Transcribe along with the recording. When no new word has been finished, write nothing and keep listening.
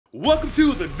Welcome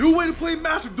to the new way to play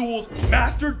Master Duels,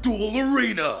 Master Duel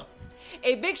Arena.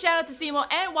 A big shout out to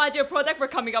Cimoooooooo and YJ Pro Deck for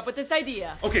coming up with this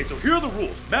idea. Okay, so here are the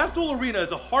rules. Master Duel Arena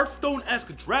is a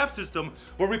Hearthstone-esque draft system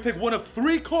where we pick one of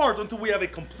 3 cards until we have a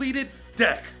completed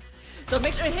deck. So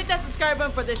make sure to hit that subscribe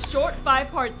button for this short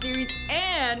 5-part series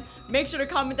and make sure to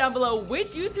comment down below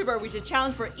which YouTuber we should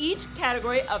challenge for each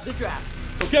category of the draft.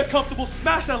 So get comfortable,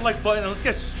 smash that like button, and let's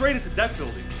get straight into deck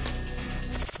building.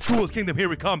 Duel's Kingdom, here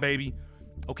we come, baby.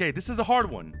 Okay, this is a hard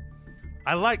one.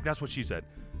 That's what she said.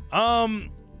 I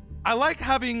like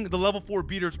having the level 4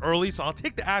 beaters early, so I'll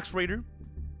take the Axe Raider.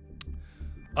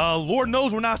 Lord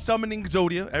knows we're not summoning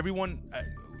Zodia. Everyone,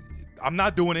 I'm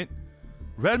not doing it.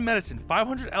 Red Medicine,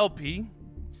 500 LP,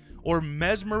 or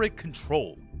Mesmeric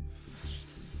Control.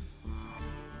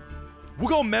 We'll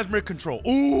go Mesmeric Control.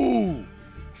 Ooh!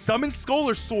 Summon Skull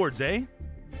or Swords, eh?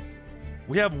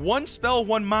 We have 1 spell,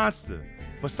 1 monster.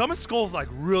 But Summon Skull is like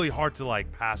really hard to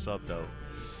like pass up though.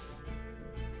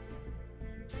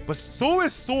 But so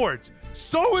is Swords.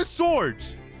 So is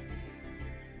Swords.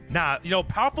 Nah, you know,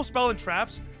 powerful spell and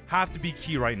traps have to be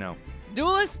key right now.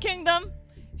 Duelist Kingdom,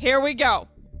 here we go.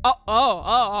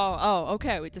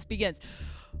 Okay, it just begins.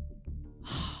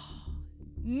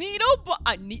 Did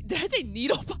I say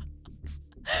Needle Box?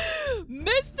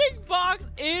 Mystic Box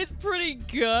is pretty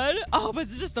good. Oh, but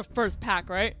it's just the first pack,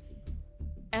 right?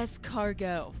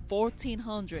 Escargot,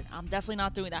 1400. I'm definitely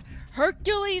not doing that.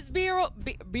 Hercules Bureau.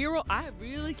 I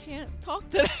really can't talk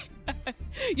today.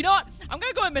 You know what? I'm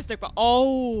gonna go with Mystic Box.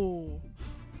 Oh.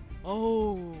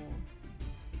 Hold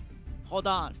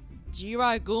on.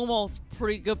 Jirai Gumo's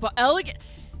pretty good, but Elegant.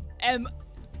 In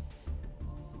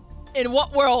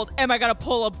what world am I gonna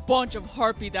pull a bunch of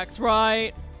Harpy decks,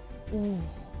 right? Ooh.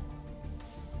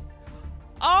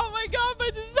 Oh my god,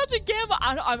 but this is such a gamble.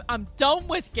 I'm done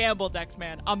with gamble decks,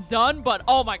 man. I'm done, but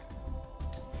oh my.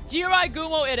 Jirai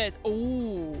Gumo it is.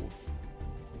 Ooh.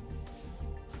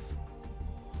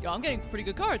 Yo, I'm getting pretty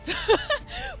good cards.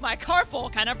 My card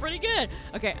pull kind of pretty good.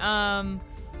 Okay, Eye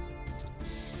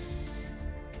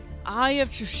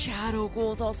of Shadow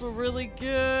Ghoul is also really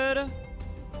good.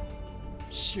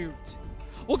 Shoot.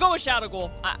 We'll go with Shadow Ghoul.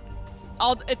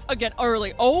 It's again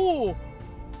early. Oh.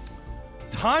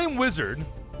 Time Wizard,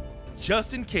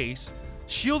 just in case.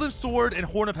 Shield and Sword and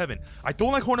Horn of Heaven. I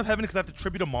don't like Horn of Heaven because I have to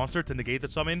tribute a monster to negate the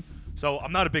summon, so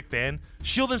I'm not a big fan.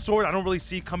 Shield and Sword I don't really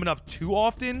see coming up too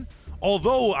often,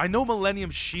 although I know Millennium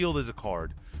Shield is a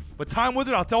card. But Time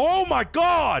Wizard, I'll tell. Oh my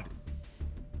god!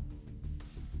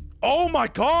 Oh my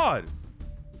god!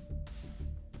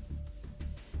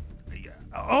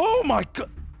 Oh my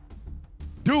god!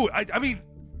 Dude, I mean,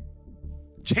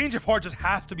 Change of Heart just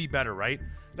has to be better, right?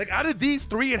 Like, out of these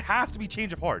 3, it has to be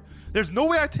Change of Heart. There's no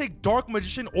way I take Dark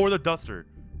Magician or the Duster.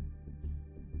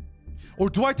 Or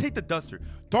do I take the Duster?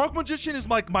 Dark Magician is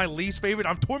like my least favorite.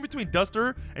 I'm torn between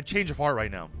Duster and Change of Heart right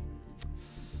now.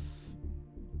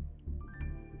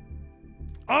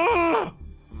 Ah!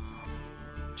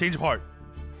 Change of Heart.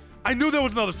 I knew there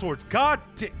was another Swords. God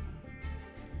damn.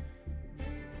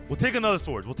 We'll take another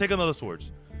Swords. We'll take another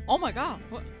Swords. Oh my god.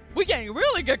 We're getting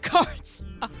really good cards.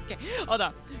 Okay, hold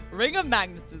on. Ring of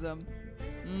Magnetism.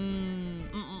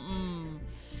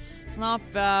 It's not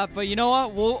bad, but you know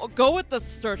what? We'll go with the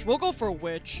search. We'll go for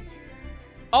Witch.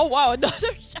 Oh wow,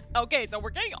 another okay, so we're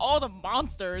getting all the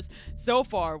monsters so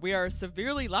far. We are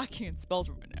severely lacking in spells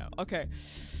right now. Okay.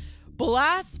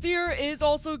 Blast Sphere is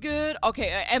also good. Okay,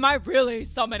 am I really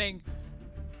summoning?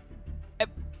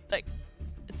 Like,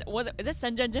 is it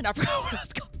Senjinjin? I forgot what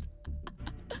it's called.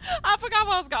 I forgot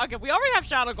what I was going. Okay, we already have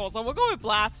Shadow Gold, so we'll go with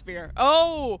Blast Sphere.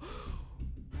 Oh,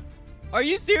 are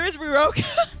you serious, Riroke?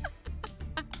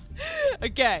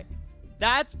 Okay,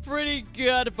 that's pretty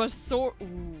good. But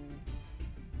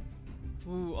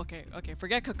ooh, okay.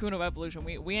 Forget Cocoon of Evolution.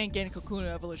 We ain't getting Cocoon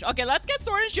of Evolution. Okay, let's get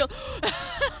Sword and Shield.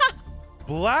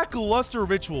 Black Luster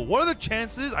Ritual. What are the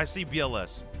chances I see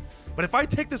BLS? But if I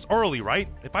take this early, right?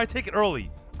 If I take it early,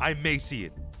 I may see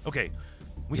it. Okay.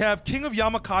 We have King of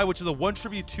Yamakai, which is a 1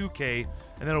 tribute 2K,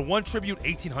 and then a 1 tribute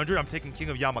 1800. I'm taking King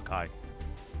of Yamakai.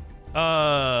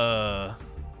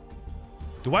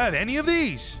 Do I have any of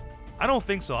these? I don't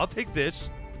think so. I'll take this.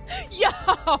 Yo,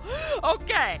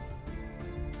 okay.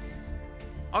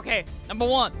 Okay, number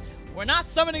 1. We're not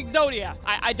summoning Zodia.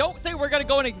 I don't think we're going to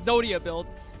go in Exodia build.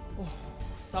 Oh,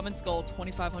 Summon Skull,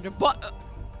 2500. But,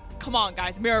 come on,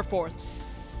 guys. Mirror Force.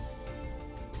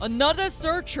 Another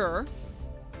Searcher.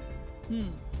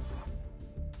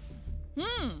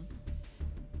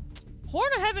 Horn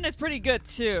of Heaven is pretty good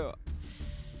too.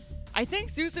 I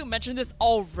think Susu mentioned this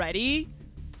already.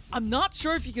 I'm not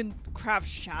sure if you can craft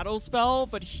Shadow Spell,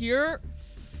 but here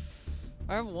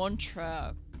I have 1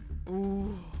 trap.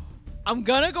 Ooh. I'm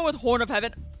gonna go with Horn of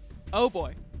Heaven. Oh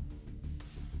boy.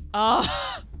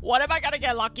 What am I gonna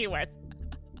get lucky with?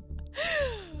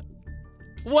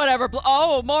 Whatever.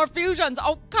 Oh, more fusions.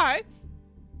 Okay.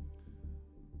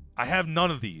 I have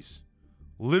none of these.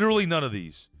 Literally none of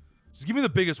these. Just give me the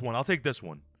biggest one. I'll take this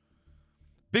one.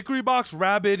 Bickery Box,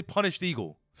 Rabid, Punished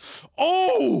Eagle.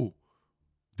 Oh!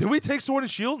 Did we take Sword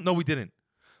and Shield? No, we didn't.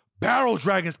 Barrel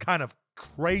Dragon's kind of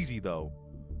crazy, though.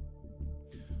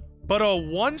 But a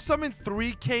 1 summon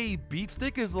 3k beat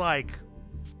stick is like...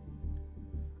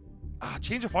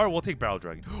 Change of Heart, we'll take Barrel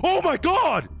Dragon. Oh my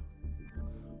god!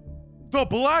 The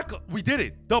black... We did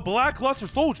it. The Blackluster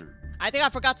Soldier. I think I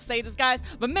forgot to say this, guys,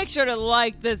 but make sure to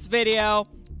like this video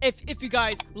if you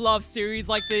guys love series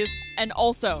like this, and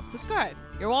also subscribe.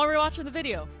 You're already watching the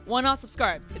video. Why not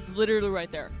subscribe? It's literally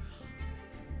right there.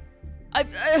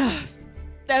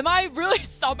 Am I really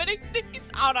summoning these?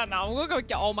 I don't know. We're gonna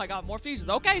get. Oh my god, more fusions.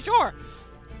 Okay, sure.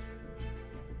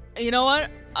 You know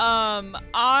what?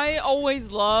 I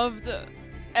always loved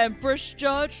Empress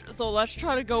Judge, so let's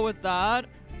try to go with that.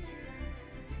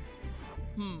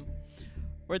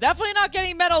 We're definitely not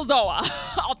getting Metal Zoa.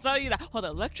 I'll tell you that. Hold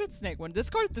on, Electric Snake. When this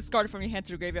card is discarded from your hand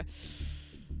to the graveyard,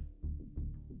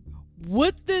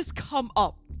 would this come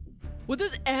up? Would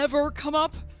this ever come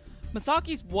up?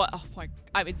 Masaki's what? Oh my!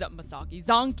 I mean, Masaki.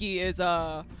 Zanki is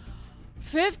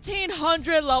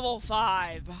 1500 level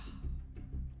 5.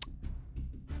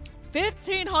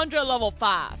 1500 level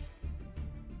 5.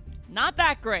 Not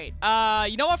that great.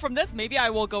 You know what? From this, maybe I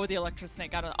will go with the Electric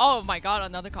Snake. I don't know. Oh my god,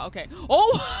 another okay.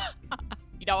 Oh!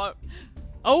 You know what?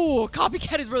 Oh,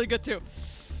 Copycat is really good too.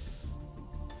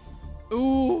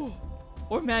 Ooh.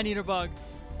 Or Man-Eater Bug.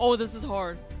 Oh, this is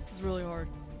hard. This is really hard.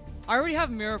 I already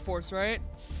have Mirror Force, right?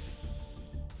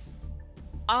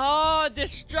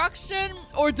 Destruction?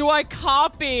 Or do I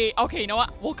copy? Okay, you know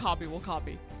what? We'll copy. We'll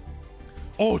copy.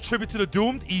 Oh, Tribute to the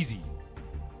Doomed? Easy.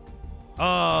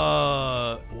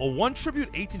 Well, 1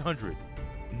 Tribute, 1800.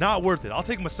 Not worth it. I'll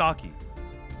take Masaki.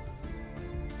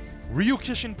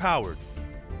 Ryukishin Powered.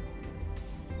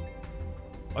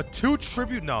 A 2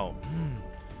 Tribute? No.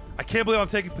 I can't believe I'm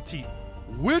taking Petite.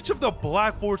 Which of the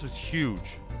Black Force is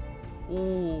huge?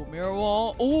 Ooh, Mirror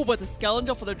Wall. Ooh, but the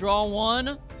Skelengel for the draw 1.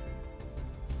 Am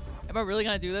I really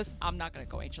gonna do this? I'm not gonna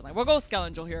go Ancient Light. We'll go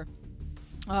Skelengel here.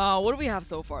 What do we have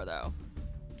so far, though?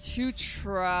 2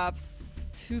 traps,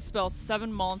 2 spells,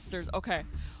 7 monsters. Okay.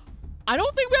 I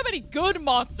don't think we have any good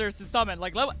monsters to summon.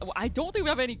 Like, I don't think we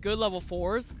have any good level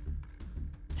 4s.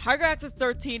 Tiger Axe is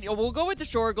 13. Oh, we'll go with the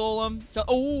Shore Golem.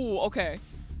 Oh, okay.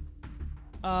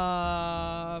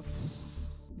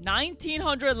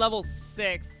 1900 level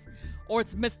 6. Or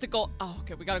it's Mystical. Oh,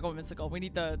 okay. We gotta go with Mystical. We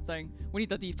need the thing. We need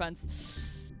the defense.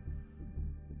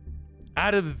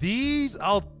 Out of these,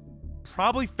 I'll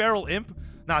probably Feral Imp.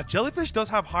 Nah, Jellyfish does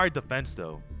have higher defense,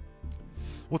 though.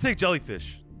 We'll take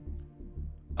Jellyfish.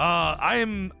 I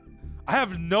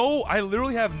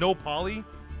literally have no poly.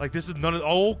 Like, this is none of...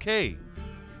 Oh, okay.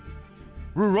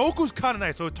 Ruroku's kind of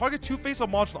nice. So target 2 face-up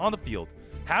monsters on the field.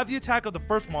 Have the attack of the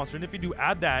first monster, and if you do,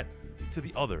 add that to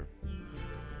the other.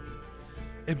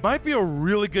 It might be a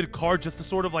really good card just to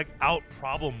sort of like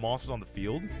out-problem monsters on the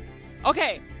field.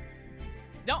 Okay.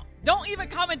 Don't even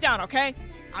comment down, okay?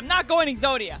 I'm not going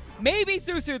Exodia. Maybe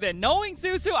Susu then. Knowing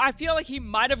Susu, I feel like he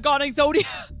might have gone Exodia.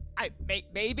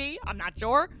 Maybe. I'm not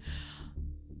sure.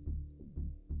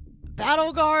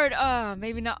 Battle Guard,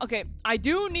 maybe not. Okay, I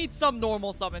do need some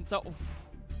normal summon, so... Oof.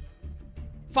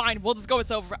 Fine, we'll just go with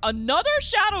Silver. Another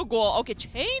Shadow Ghoul. Okay,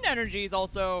 Chain Energy is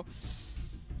also...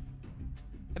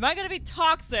 Am I gonna be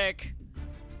toxic?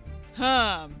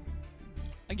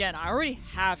 Again, I already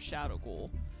have Shadow Ghoul.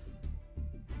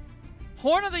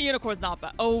 Horn of the Unicorn is not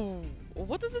bad. Oh,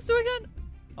 what does this do again?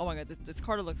 Oh my god, this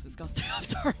card looks disgusting. I'm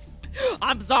sorry.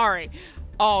 I'm sorry.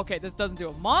 Oh, okay, this doesn't do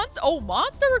a monster. Oh,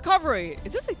 Monster Recovery.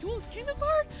 Is this a Duelist Kingdom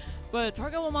card? But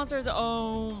target one monster is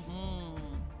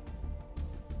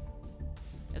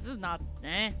This is not.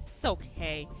 It's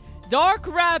okay. Dark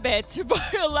Rabbit for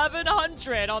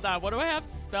 1100. Hold on. What do I have?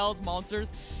 Spells,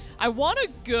 monsters. I want a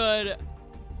good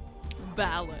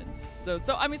balance. So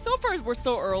I mean, so far we're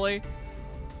so early.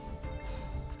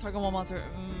 Target one monster.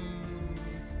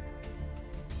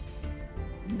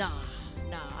 Nah,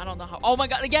 I don't know how. Oh my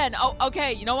god, again. Oh,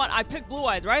 okay, you know what? I picked Blue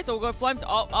Eyes, right? So we'll go Flames.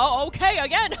 Oh, okay,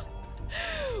 again.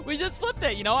 We just flipped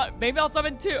it. You know what? Maybe I'll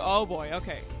summon 2. Oh boy,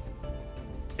 okay.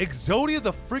 Exodia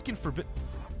the freaking forbid.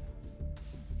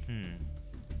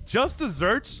 Just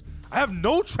Desserts. I have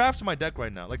no traps in my deck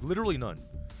right now. Like, literally none.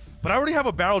 But I already have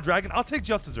a Barrel Dragon. I'll take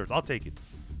Just Desserts. I'll take it.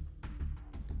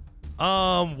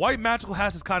 White Magical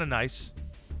Hat is kind of nice.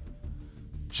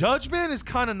 Judgment is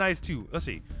kind of nice too. Let's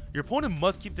see. Your opponent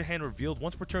must keep their hand revealed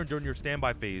once per turn during your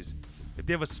standby phase. If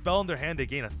they have a spell in their hand, they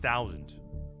gain 1,000.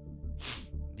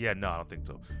 Yeah, no, I don't think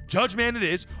so. Judge Man it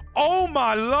is. Oh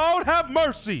my Lord, have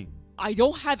mercy. I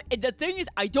don't have, the thing is,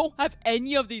 I don't have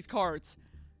any of these cards.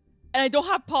 And I don't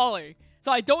have Poly.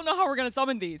 So I don't know how we're going to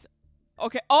summon these.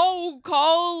 Okay. Oh,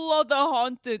 Call of the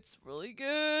Haunted's really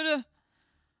good.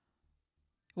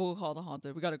 We'll call the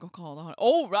Haunted. We got to go call the Haunted.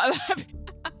 Oh, right.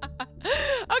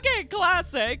 Okay,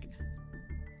 classic.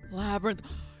 Labyrinth.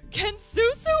 Can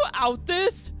Susu out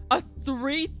this? A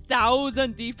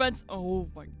 3,000 defense? Oh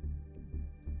my.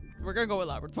 We're gonna go with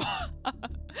Labyrinth.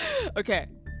 Okay.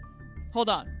 Hold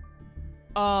on.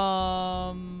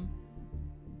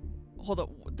 Hold up.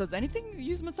 Does anything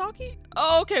use Masaki?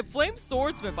 Oh, okay. Flame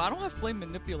Swordsman, but I don't have Flame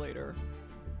Manipulator.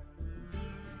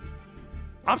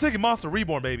 I'm taking Monster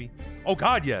Reborn, baby. Oh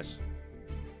god, yes.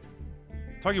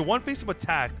 Target one face-up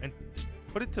attack and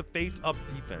put it to face-up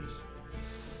defense.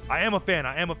 I am a fan.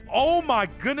 Oh my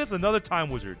goodness, another Time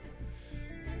Wizard.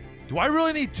 Do I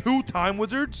really need 2 Time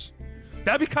Wizards?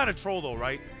 That'd be kind of troll though,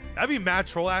 right? That'd be mad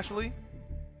troll, actually.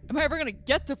 Am I ever gonna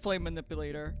get to Flame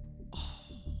Manipulator? Oh.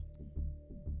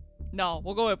 No,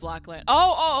 we'll go with Blackland.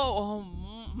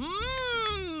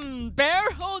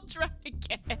 Barrel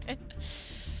Dragon.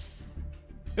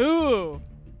 Ooh.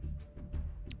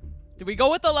 Did we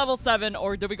go with the level 7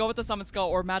 or did we go with the Summon Skull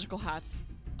or Magical Hats?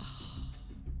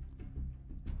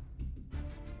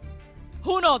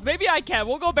 Who knows? Maybe I can.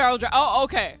 We'll go Barrel Dragon. Oh,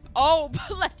 okay. Oh,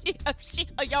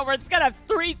 yo, we're just gonna have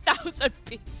 3,000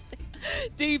 pieces.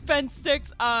 Defense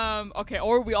sticks. Okay,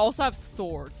 or we also have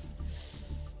swords.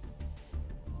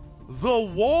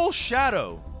 The Wall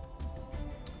Shadow.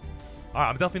 All right,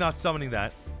 I'm definitely not summoning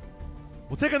that.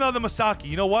 We'll take another Masaki.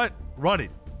 You know what? Run it.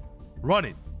 Run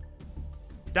it.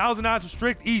 1,000 odds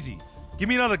restrict, easy. Give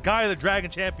me another Guy of the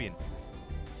Dragon Champion.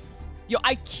 Yo,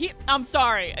 I'm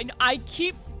sorry. I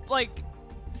keep, like,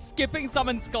 skipping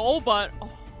Summon Skull, but... Oh.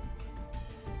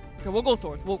 Okay, we'll go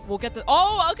swords. We'll get the...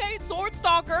 Oh, okay, Sword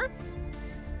Stalker.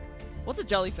 What's a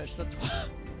jellyfish? So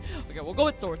okay, we'll go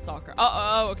with Sword Stalker.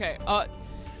 Okay.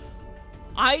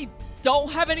 I don't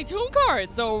have any Toon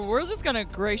cards, so we're just gonna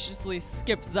graciously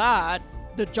skip that.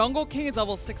 The Jungle King is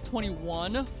level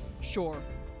 621. Sure.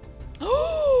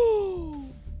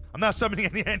 I'm not summoning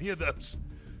any of those.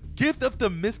 Gift of the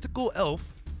Mystical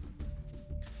Elf.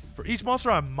 For each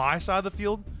monster on my side of the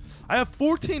field, I have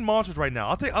 14 monsters right now.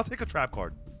 I'll take a trap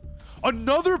card.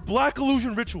 Another Black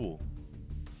Illusion Ritual.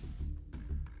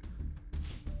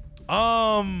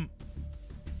 Or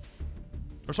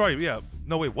sorry, yeah.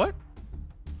 No, wait, what?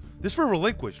 This for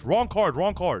Relinquished. Wrong card,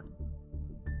 wrong card.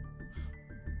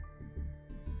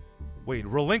 Wait,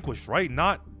 Relinquished, right?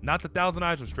 Not the 1,000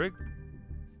 Eyes Restrict.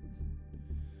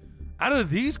 Out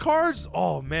of these cards,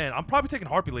 oh man, I'm probably taking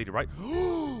Harpy Lady, right?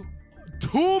 2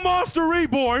 Monster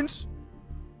Reborns,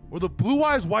 or the Blue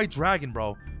Eyes White Dragon,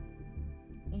 bro.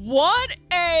 What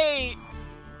a...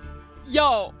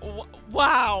 Yo,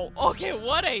 wow. Okay,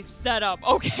 what a setup.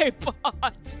 Okay,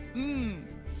 but...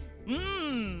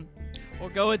 We'll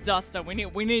go with Duster. We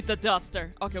need the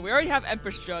Duster. Okay, we already have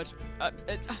Empress Judge.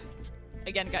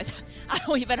 Again, guys, I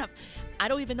don't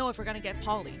even know if we're gonna get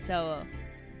Polly, so...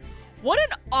 What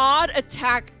an odd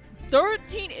attack.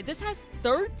 This has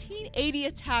 1380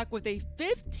 attack with a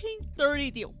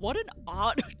 1530 deal. What an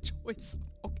odd choice.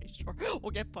 Okay, sure. We'll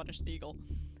get Punished Eagle.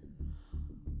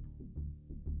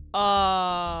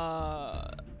 I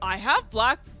have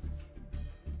black.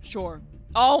 Sure.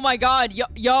 Oh my god.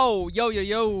 Yo.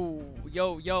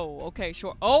 Okay,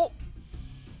 sure. Oh.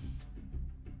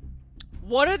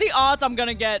 What are the odds I'm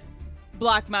gonna get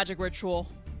Black Magic Ritual?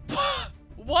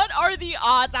 What are the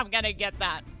odds I'm gonna get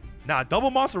that? Nah, Double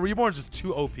Monster Reborn is just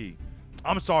too OP.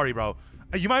 I'm sorry, bro.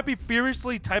 You might be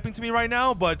furiously typing to me right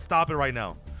now, but stop it right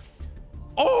now.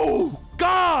 Oh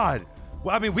God!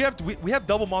 Well, I mean, we have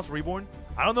Double Monster Reborn.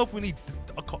 I don't know if we need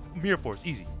a Mirror Force.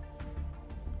 Easy.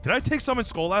 Did I take Summon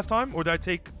Skull last time, or did I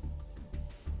take?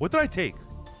 What did I take?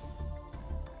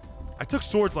 I took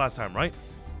Swords last time, right?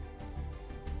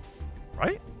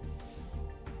 Right?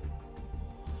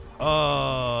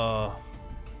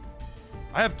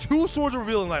 I have 2 Swords of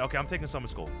Revealing Light. Okay, I'm taking Summon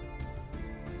Skull.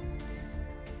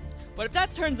 But if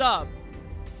that turns up,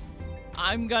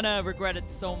 I'm gonna regret it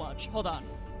so much. Hold on.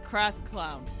 Crass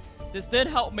Clown. This did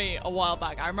help me a while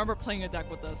back. I remember playing a deck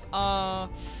with this.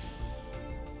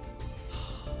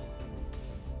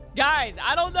 Guys,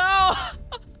 I don't know.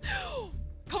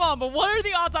 Come on, but what are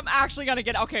the odds I'm actually gonna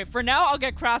get? Okay, for now, I'll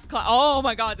get Crass Clown. Oh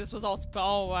my god, this was all...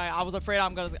 Oh, I was afraid I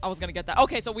was gonna get that.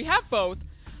 Okay, so we have both.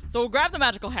 So we'll grab the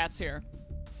magical hats here.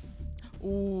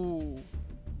 Ooh.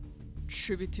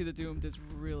 Tribute to the Doomed is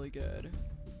really good.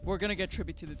 We're gonna get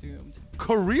Tribute to the Doomed.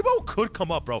 Karibo could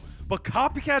come up, bro. But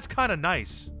Copycat's kind of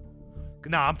nice.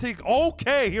 Nah, I'm taking...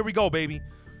 Okay, here we go, baby.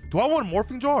 Do I want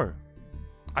Morphing Jar?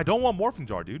 I don't want Morphing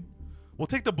Jar, dude. We'll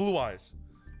take the Blue Eyes.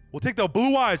 We'll take the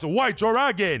Blue Eyes, White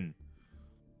Dragon.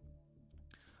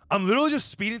 I'm literally just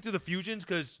speeding through the fusions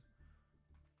because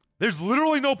there's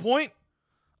literally no point.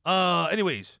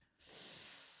 Anyways.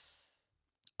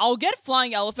 I'll get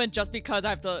Flying Elephant just because I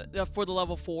have to for the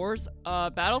level 4s.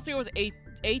 Battle Seal was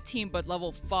 18, but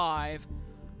level 5.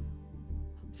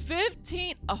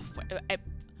 15. Oh, wait,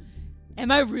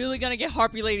 am I really gonna get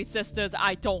Harpy Lady Sisters?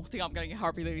 I don't think I'm gonna get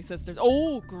Harpy Lady Sisters.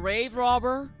 Oh, Grave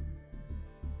Robber.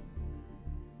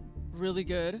 Really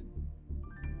good.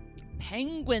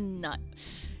 Penguin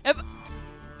Knight.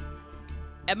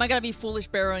 Am I gonna be foolish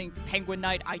borrowing Penguin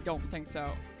Knight? I don't think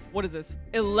so. What is this?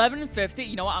 1150.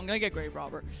 You know what? I'm gonna get Grave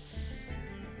Robber.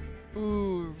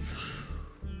 Ooh.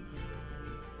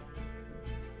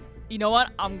 You know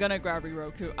what? I'm gonna grab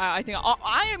Riroku. I think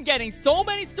I am getting so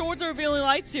many Swords of Revealing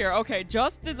Lights here. Okay,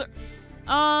 just as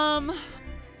Togix.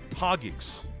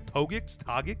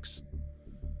 Togix?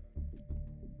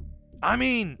 I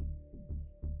mean,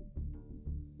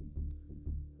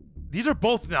 these are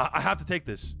both now. I have to take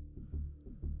this.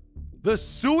 The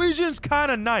Suijin's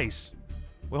kind of nice.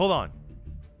 Wait, hold on.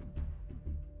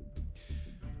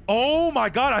 Oh my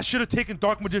god, I should have taken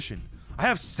Dark Magician. I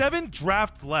have 7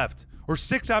 drafts left. Or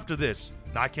 6 after this.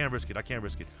 Nah, I can't risk it. I can't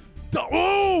risk it.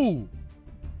 Oh!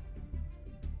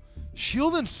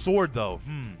 Shield and Sword, though.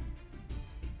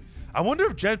 I wonder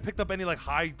if Jen picked up any like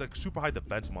super high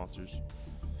defense monsters.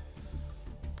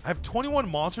 I have 21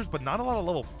 monsters, but not a lot of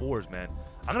level 4s, man.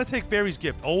 I'm gonna take Fairy's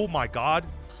Gift. Oh my god.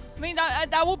 I mean,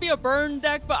 that will be a burn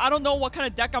deck, but I don't know what kind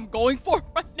of deck I'm going for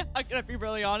right now. I'm gonna be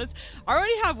really honest. I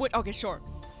already have okay, sure.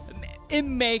 It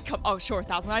may come. Oh, sure.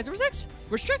 1,000 Eyes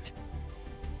Restrict.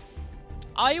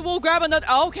 I will grab another.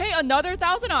 Okay, another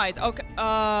 1,000 Eyes. Okay.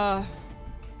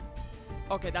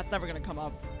 Okay, that's never gonna come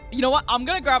up. You know what? I'm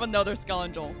gonna grab another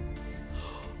Skelangel.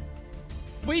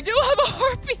 We do have a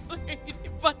Harpy Lady,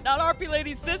 but not Harpy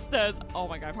Lady Sisters. Oh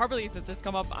my god, if Harpy Lady Sisters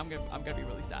come up, I'm gonna be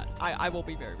really sad. I will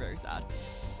be very, very sad.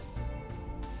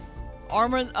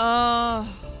 Armor.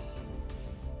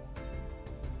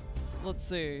 Let's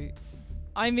see.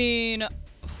 I mean,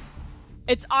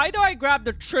 it's either I grab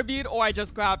the Tribute or I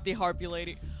just grab the Harpy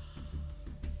Lady.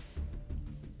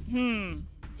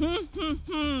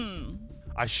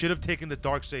 I should have taken the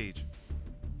Dark Sage.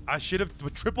 I should have.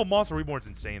 But Triple Monster Reborn is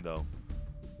insane, though.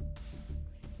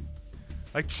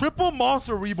 Like, Triple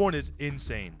Monster Reborn is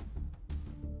insane.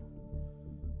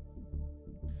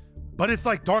 But it's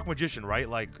like Dark Magician, right?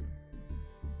 Like,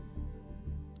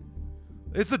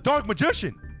 it's the Dark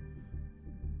Magician.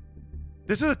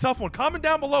 This is a tough one. Comment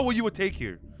down below what you would take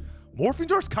here. Morphing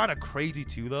Jar's kind of crazy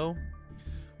too, though.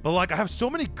 But like, I have so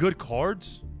many good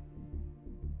cards.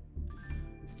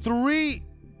 Three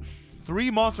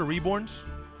Monster Reborns.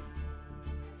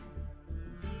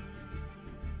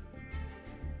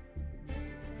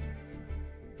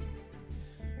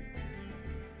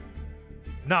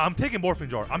 Nah, I'm taking Morphing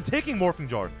Jar. I'm taking Morphing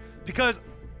Jar because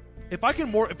if I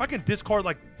can discard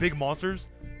like big monsters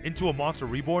into a Monster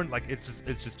Reborn, like it's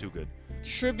just too good.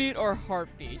 Tribute or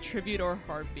Harpy? Tribute or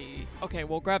Harpy? Okay,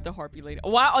 we'll grab the Harpy Lady.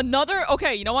 Wow, another.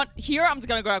 Okay, you know what? Here, I'm just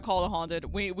gonna grab Call of the Haunted.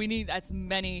 We need as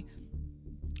many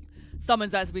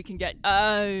summons as we can get.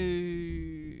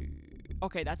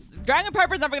 Okay, that's Dragon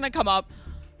Pepper's never gonna come up.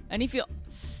 Any field?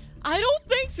 I don't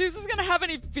think Zeus is gonna have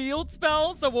any field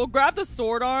spells, so we'll grab the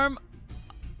Sword Arm.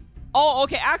 Oh,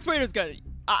 okay, Axe Raider's good.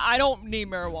 I don't need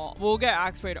Mirror Wall. We'll get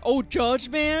Axe Raider. Oh, Judge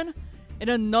Man, and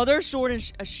another sword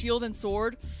and a shield and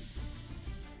sword.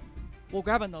 We'll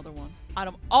grab another one.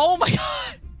 Oh my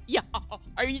god! Yeah,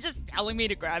 are you just telling me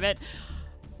to grab it?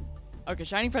 Okay,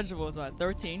 Shining Friendship was what?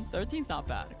 13? 13's not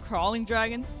bad. Crawling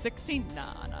Dragon, 16?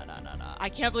 Nah. I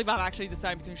can't believe I'm actually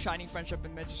deciding between Shining Friendship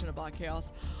and Magician of Black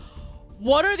Chaos.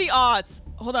 What are the odds?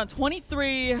 Hold on,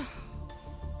 23,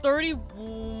 30.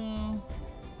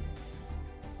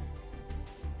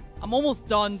 I'm almost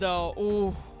done though.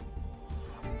 Ooh.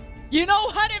 You know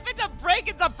what? If it's a break,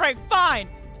 it's a break. Fine.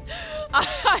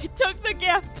 I took the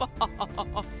gamble.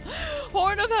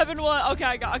 Horn of Heaven one.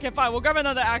 Okay, okay, fine. We'll grab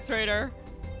another Axe Raider.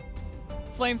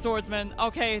 Flame Swordsman.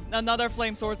 Okay, another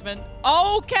Flame Swordsman.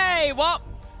 Okay, well,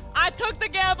 I took the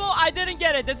gamble. I didn't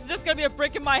get it. This is just gonna be a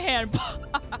brick in my hand.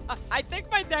 I think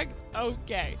my deck's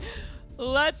okay.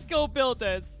 Let's go build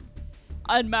this.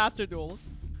 Unmaster Duels.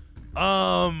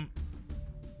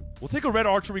 We'll take a red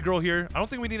archery girl here. I don't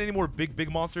think we need any more big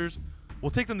monsters.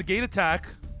 We'll take the negate attack.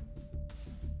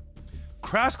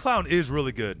 Crash Clown is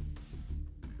really good.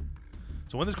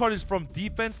 So when this card is from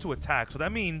defense to attack, so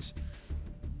that means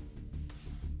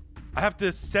I have to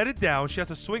set it down. She has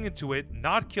to swing into it,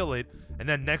 not kill it, and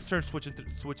then next turn switch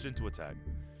it into attack.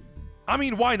 I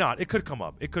mean, why not? It could come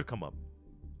up. It could come up.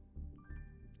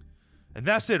 And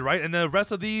that's it, right? And the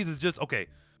rest of these is just, okay,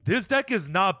 this deck is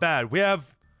not bad. We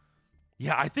have,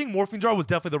 yeah, I think Morphing Jar was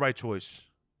definitely the right choice.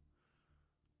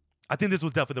 I think this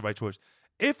was definitely the right choice.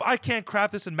 If I can't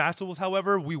craft this in Master Duels,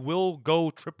 however, we will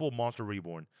go triple Monster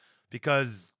Reborn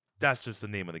because that's just the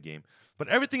name of the game. But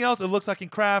everything else, it looks like I can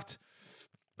craft.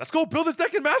 Let's go build this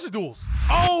deck in Master Duels.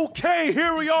 Okay,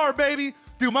 here we are, baby.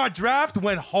 Dude, my draft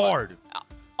went hard.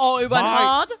 Oh, it went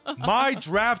hard? My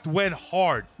draft went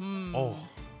hard. Oh,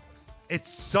 it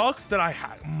sucks that I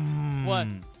had. What?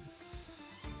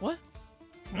 What?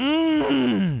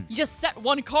 You just set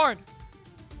one card.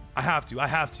 I have to. What?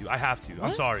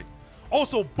 I'm sorry.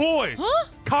 Also, boys, huh?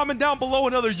 comment down below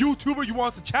another YouTuber you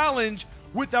want us to challenge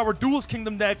with our Duels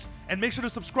Kingdom decks, and make sure to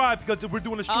subscribe because we're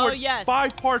doing a short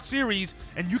 5-part series,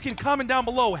 and you can comment down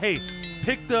below, hey,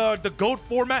 pick the GOAT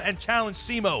format and challenge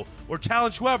Cimoooooooo or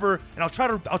challenge whoever, and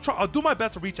I'll do my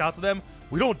best to reach out to them.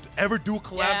 We don't ever do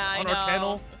collabs on our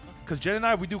channel because Jen and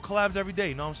I, we do collabs every day,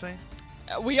 you know what I'm saying?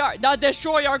 We are. Not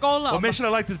destroy our golem. Well, make sure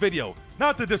to like this video.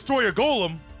 Not to destroy your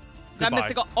golem. That missed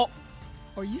the goal. Oh,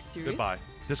 are you serious? Goodbye.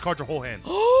 Discard your whole hand.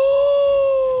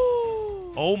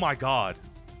 Oh my god.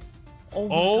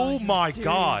 Oh my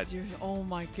god. Oh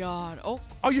my god. Oh.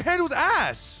 Oh, your hand was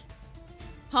ass.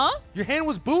 Huh? Your hand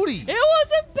was booty. It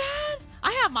wasn't bad.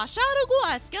 I have my Shadow Ghoul.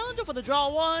 I have Skeleton for the draw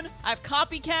 1. I have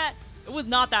Copycat. It was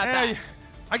not that bad.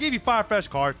 I gave you 5 fresh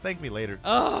cards. Thank me later.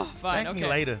 Oh, fine. Thank me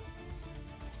later.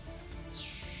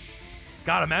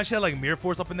 God, imagine she had like Mirror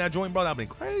Force up in that joint, bro. That'd been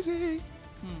crazy.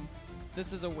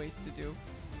 This is a waste to do.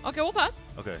 Okay, we'll pass.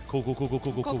 Okay, cool. Do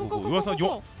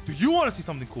you want to see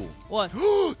something cool? What?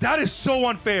 That is so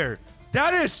unfair.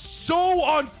 That is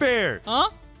so unfair.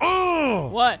 Huh? Oh.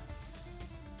 What?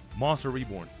 Monster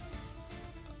Reborn.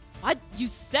 You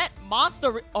set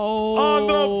Monster On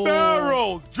the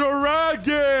barrel,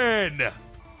 dragon.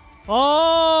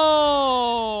 Oh.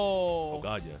 Oh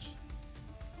God, yes.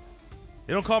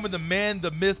 They don't call me the man,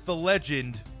 the myth, the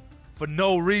legend for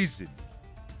no reason.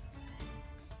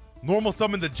 Normal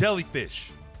summon the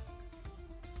jellyfish.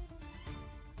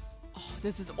 Oh,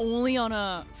 this is only on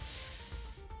a...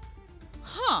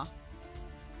 Huh.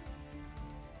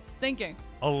 Thinking.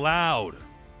 Allowed.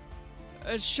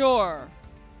 Sure.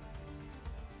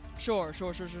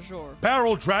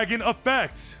 Barrel dragon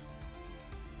effect.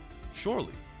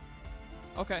 Surely.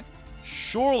 Okay.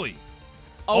 Surely.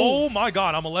 Oh my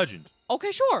god, I'm a legend.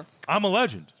 Okay, sure. I'm a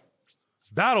legend.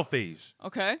 Battle phase.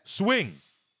 Okay. Swing.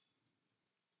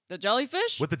 The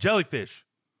jellyfish? With the jellyfish.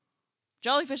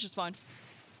 Jellyfish is fine.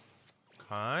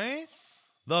 Okay.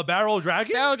 The barrel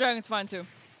dragon? Barrel dragon's fine too.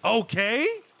 Okay.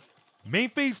 Main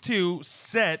phase 2,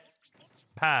 set,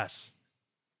 pass.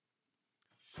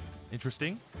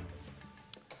 Interesting.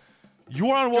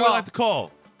 You are on what I like to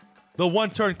call the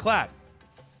one-turn clap.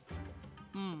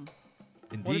 Indeed.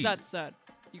 What is that set?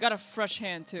 You got a fresh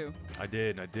hand too. I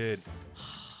did.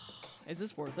 Is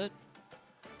this worth it?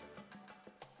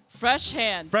 Fresh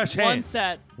hand. Fresh hand.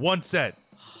 One set.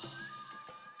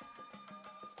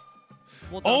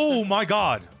 Oh my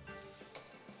god.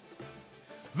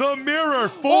 The Mirror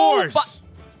Force.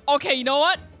 Okay, you know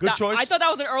what? Good choice. I thought that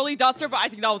was an early duster, but I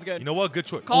think that was good. You know what? Good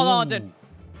choice. Call London.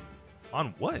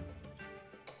 On what?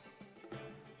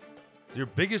 Your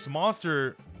biggest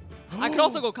monster. I could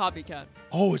also go Copycat.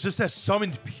 Oh, it just says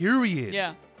summoned period.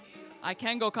 Yeah. I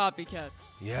can go Copycat.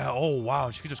 Yeah. Oh,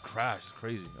 wow. She could just crash. It's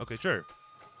crazy. Okay, sure.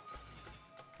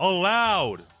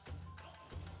 Allowed.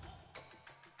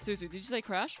 Susu, did you say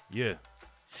crash? Yeah.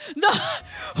 No.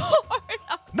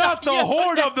 Not the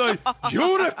horn of the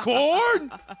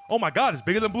unicorn. Oh my god, it's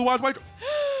bigger than Blue Eyes White.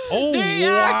 Oh, the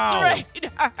wow.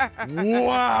 X-Raider.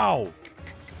 Wow.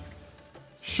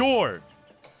 Sure.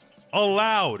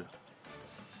 Allowed.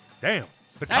 Damn.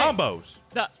 The combos.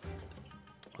 The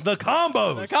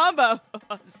combos. The combo.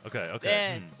 Okay.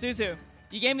 And Susu,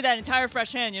 you gave me that entire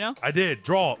fresh hand, you know? I did.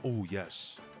 Draw. Oh,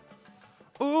 yes.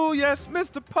 Oh, yes,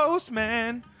 Mr.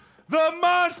 Postman. The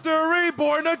Monster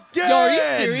Reborn again. Yo, are you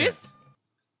serious?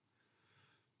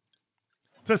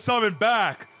 To summon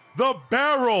back the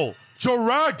Barrel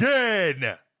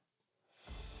Dragon.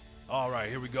 All right,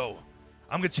 here we go.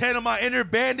 I'm going to channel my inner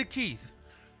Bandit Keith.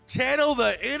 Channel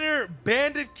the inner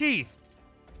Bandit Keith.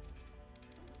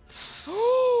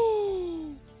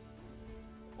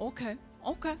 Okay.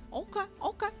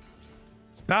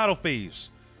 Battle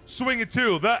phase. Swing it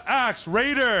to the Axe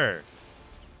Raider.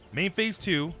 Main phase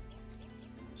 2.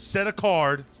 Set a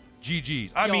card.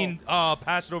 GG's. I Yo. mean,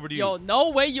 pass it over to you. Yo, no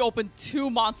way you opened 2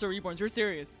 monster reborns. You're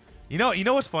serious. You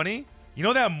know what's funny? You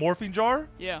know that morphing jar?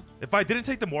 Yeah. If I didn't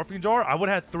take the morphing jar, I would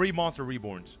have had 3 monster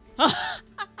reborns.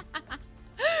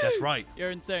 That's right.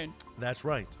 You're insane. That's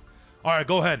right. All right,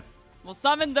 go ahead. We'll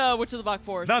summon the Witch of the Black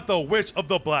Forest. Not the Witch of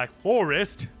the Black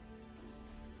Forest.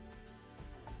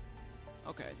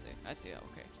 Okay, I see that.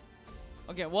 Okay.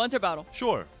 Okay, we'll enter battle.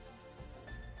 Sure.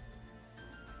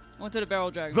 We'll enter the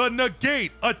barrel dragon. The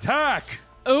negate attack.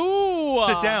 Ooh.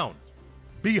 Sit down.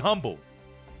 Be humble.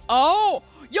 Oh.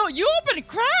 Yo, you opened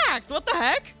cracked. What the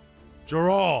heck?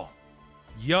 Draw.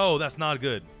 Yo, that's not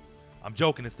good. I'm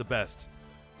joking. It's the best.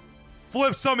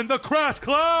 Flip summon the Crash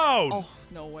Cloud. Oh,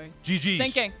 no way. GG's.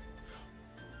 Thinking.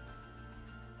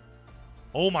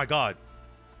 Oh my god.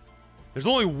 There's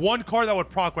only one card that would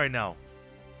proc right now.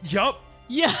 Yup.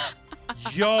 Yeah.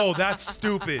 Yo, that's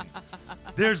stupid.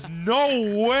 There's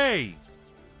no way.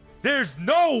 There's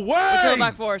no way. Witch of the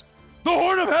Black Forest. The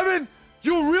Horn of Heaven?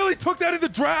 You really took that in the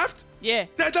draft? Yeah.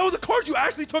 That was a card you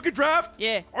actually took in draft?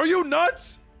 Yeah. Are you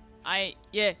nuts?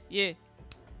 Yeah.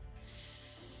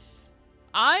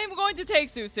 I'm going to take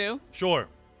Susu. Sure.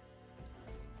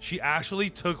 She actually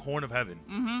took Horn of Heaven.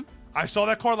 Mm-hmm. I saw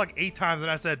that card like 8 times and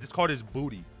I said, this card is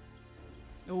booty.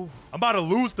 Ooh. I'm about to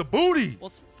lose the booty.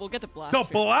 We'll get the blast. The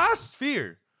Blast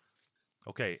Sphere.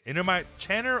 Okay, enter my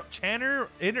channel my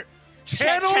inner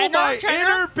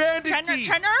bandit key.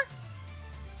 Channer?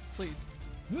 Please.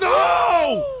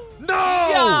 No! No!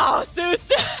 Yo,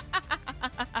 Susu.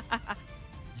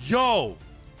 Yo,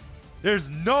 there's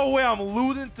no way I'm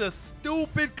losing to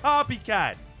stupid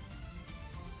copycat.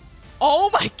 Oh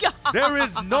my god. There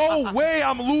is no way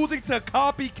I'm losing to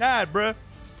copycat, bruh.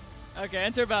 Okay,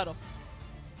 enter battle.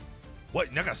 What,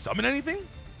 you're not gonna summon anything?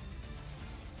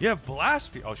 You have Blast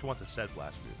Sphere. Oh, she wants to set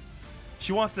Blast Sphere.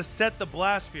 She wants to set the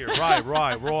Blast Sphere. Right,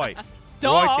 Roy. Duh,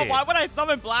 Roy there. why would I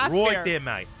summon Blast Roy Sphere? there,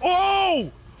 mate.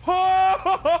 Oh! Ho,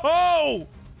 ho, ho, ho!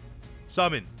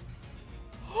 Summon.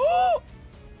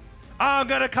 I'm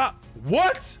gonna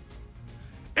what?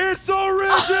 It's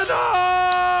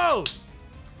original!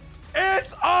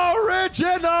 It's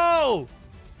original!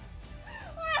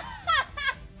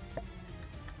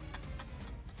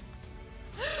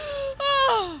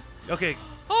 Okay.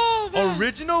 Oh, man.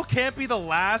 Original can't be the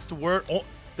last word.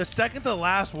 The second to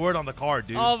last word on the card,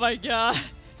 dude. Oh my god.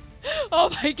 Oh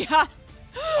my god.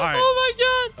 All right. Oh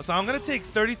my god. So I'm gonna take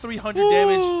 3,300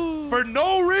 damage for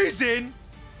no reason.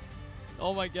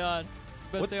 Oh my god. It's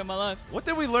the best day of my life. What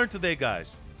did we learn today, guys?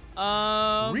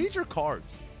 Read your cards.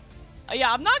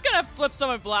 Yeah, I'm not gonna flip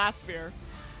summon Blast Sphere.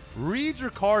 Read your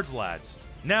cards, lads.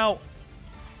 Now,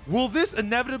 will this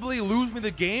inevitably lose me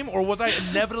the game, or was I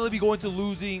inevitably going to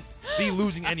be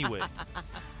losing anyway?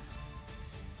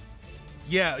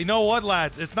 Yeah, you know what,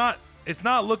 lads? It's not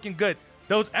looking good.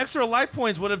 Those extra life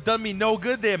points would have done me no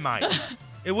good there, Mike.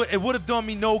 It would have done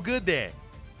me no good there.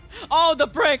 Oh, the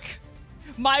brick.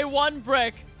 My one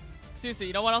brick. Seriously,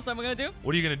 you know what else I'm gonna do?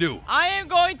 What are you gonna do? I am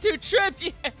going to trip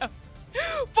you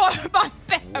for my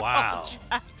barrel Wow.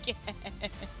 dragon.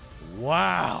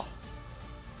 Wow.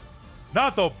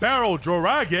 Not the Barrel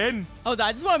Dragon. Oh,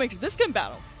 I just want to make sure this can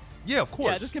battle. Yeah, of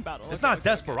course. Yeah, this can battle. It's Okay, not okay,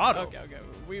 Desperado. Okay.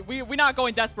 We're not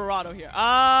going Desperado here.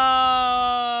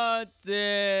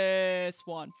 This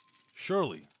one.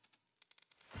 Surely.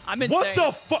 I'm insane. What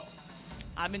the fuck?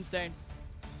 I'm insane.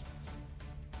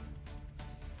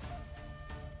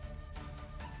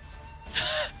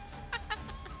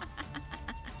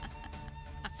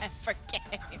 I forget.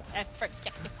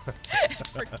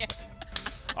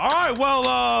 All right,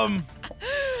 well,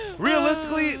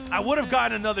 realistically, I would have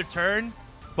gotten another turn,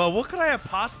 but what could I have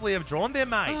possibly have drawn there,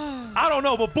 mate? I don't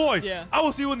know, but boys, Yeah. I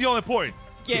will see you in the all important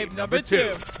Game number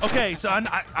 2. Okay, so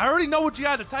I already know what you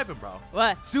guys are typing, bro.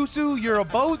 What? Susu, you're a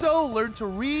bozo. Learn to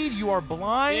read. You are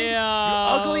blind.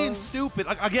 Yeah. You're ugly and stupid.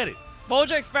 I get it. What was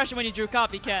your expression when you drew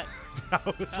copycat? I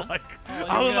was like,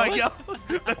 Oh, yo,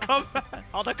 the comeback.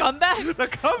 Oh, the comeback? The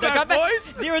comeback,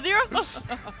 boys.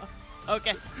 0-0?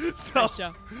 Okay.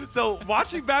 So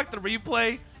watching back the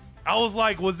replay, I was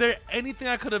like, was there anything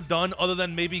I could have done other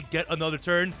than maybe get another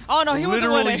turn? Oh, no, he wasn't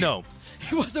Literally winning. no.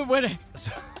 He wasn't winning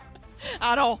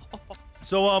at all.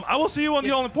 So I will see you on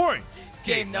the all important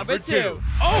Game number 2.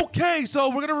 Okay, so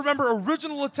we're gonna remember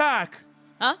original attack.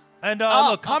 Huh? And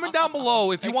look, comment down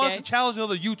below if you want us to challenge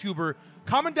another YouTuber.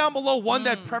 Comment down below one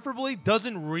that preferably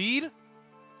doesn't read.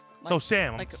 So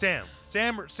Sam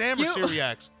or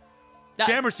Syriax.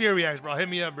 Sam or Syriax, bro. Hit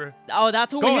me up, bro. Oh,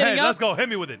 that's who we're Go hitting ahead, up? let's go. Hit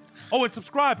me with it. Oh, and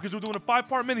subscribe because we're doing a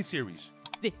 5-part miniseries.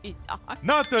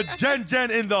 Not the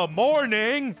Gen in the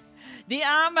morning. The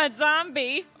I'm a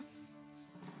zombie.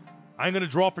 I ain't gonna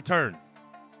draw for turn.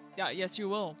 Yeah, yes, you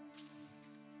will.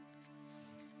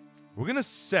 We're gonna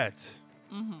set.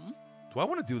 Do I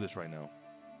want to do this right now?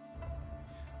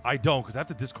 I don't, because I have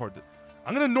to discard.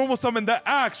 I'm gonna normal summon the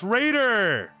Axe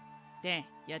Raider. Dang,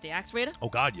 yeah, the Axe Raider? Oh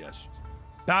God, yes.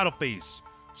 Battle Phase.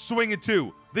 Swing it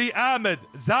 2. The Ahmed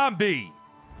Zombie.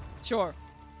 Sure.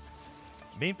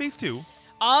 Main phase 2.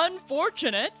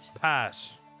 Unfortunate.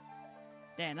 Pass.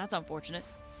 Damn, that's unfortunate.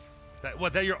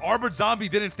 That your Armored Zombie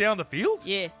didn't stay on the field?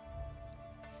 Yeah.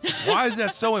 Why is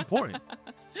that so important?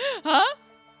 Huh?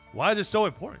 Why is it so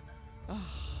important?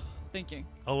 Thinking.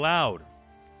 Allowed.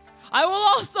 I will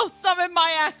also summon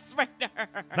my Axe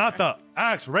Raider. Not the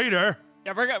Axe Raider.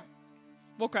 Yeah, we're good.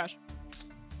 We'll crash.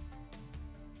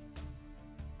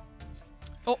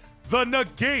 Oh. The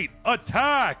Negate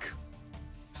Attack.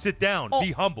 Sit down. Oh.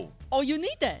 Be humble. Oh, you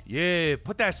need that. Yeah,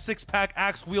 put that 6-pack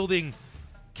axe wielding,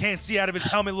 can't see out of his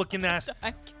helmet looking ass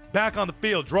back on the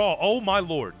field. Draw. Oh my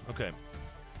lord. Okay.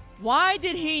 Why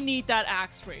did he need that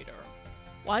Axe Raider?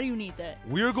 Why do you need that?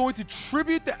 We are going to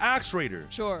tribute the Axe Raider.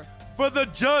 Sure. For the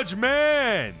Judge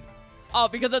Man. Oh,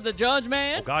 because of the Judge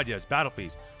Man? Oh god, yes. Battle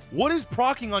phase. What is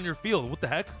procking on your field? What the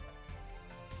heck?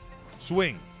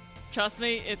 Swing. Trust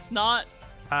me, it's not.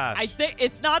 Pass. I think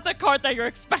it's not the card that you're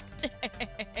expecting.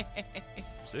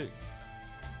 Sick.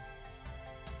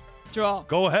 Draw.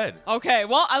 Go ahead. Okay,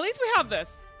 well, at least we have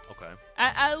this. Okay.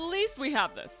 At least we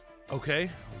have this. Okay.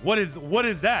 What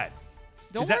is that?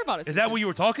 Don't worry about it. Is that what you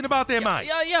were talking about there, Mike?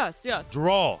 Yeah, yes.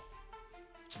 Draw.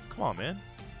 Come on, man.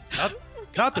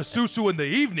 Not the Susu in the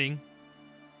evening.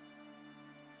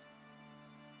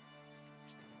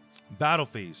 Battle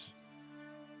phase.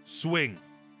 Swing.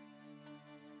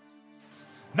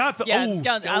 Not the. Yes,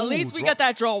 at least we got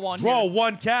that draw one. Draw here.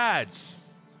 1 catch.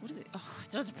 What is it? Oh,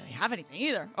 it doesn't really have anything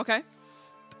either. Okay.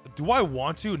 Do I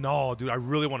want to? No, dude. I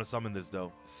really want to summon this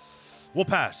though. We'll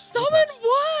pass. Summon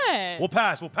what? We'll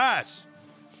pass. We'll pass.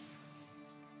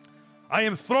 I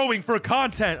am throwing for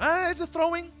content. Is it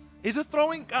throwing? Is it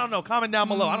throwing? I don't know. Comment down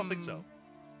below. I don't think so.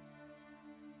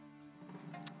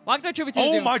 Walk the tribute to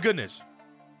Oh my goodness.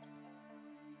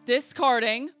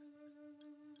 Discarding.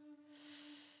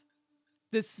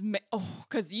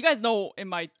 Because you guys know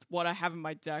what I have in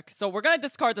my deck. So we're going to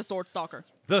discard the Sword Stalker.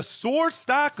 The Sword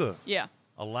Stalker. Yeah.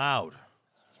 Allowed.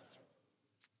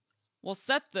 We'll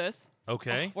set this.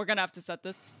 Okay. Oh, we're going to have to set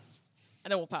this.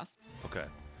 And then we'll pass. Okay.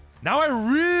 Now I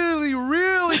really,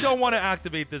 really don't want to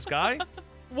activate this guy.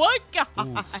 What guy?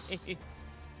 Oof.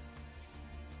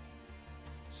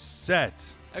 Set.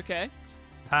 Okay.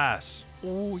 Pass.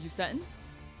 Oh, you setting?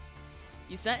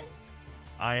 You setting?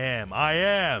 I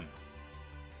am.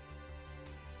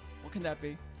 What can that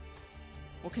be?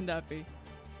 What can that be?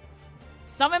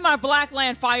 Summon my Black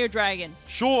Land Fire Dragon.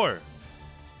 Sure.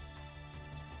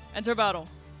 Enter battle.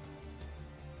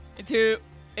 Into.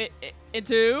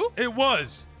 It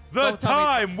was the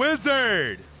Time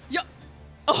Wizard. Yeah.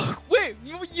 Oh wait,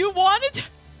 you wanted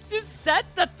to set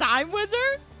the Time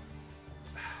Wizard?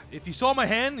 If you saw my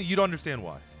hand, you'd understand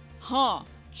why. Huh.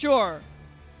 Sure.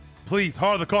 Please,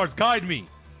 Heart of the Cards, guide me.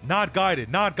 Not guided.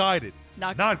 Not guided.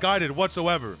 Not guided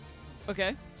whatsoever.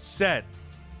 Okay. Set.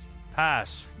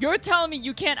 Pass. You're telling me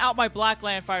you can't out my Black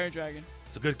Land Fire Dragon?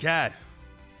 It's a good cat.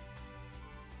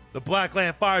 The Black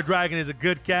Land Fire Dragon is a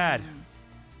good cat.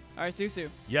 All right, Susu.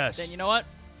 Yes. Then you know what?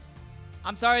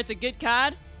 I'm sorry, it's a good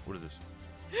card. What is this?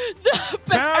 The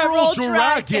Barrel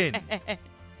Dragon.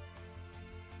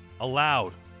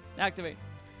 Allowed. Activate.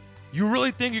 You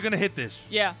really think you're going to hit this?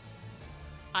 Yeah.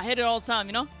 I hit it all the time,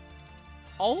 you know?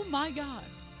 Oh my god.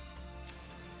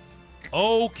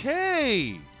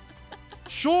 Okay.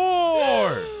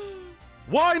 Sure.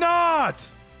 Why not?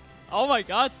 Oh my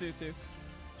god, Susu.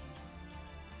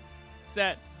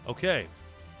 Set. Okay.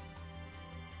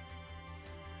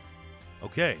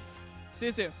 Okay.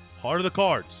 Susu. Heart of the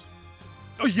Cards.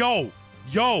 Oh, yo,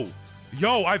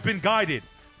 I've been guided.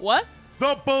 What?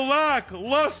 The Black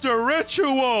Luster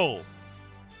Ritual.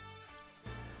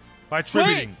 By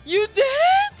tributing. Wait, you did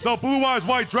it? The Blue Eyes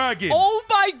White Dragon. Oh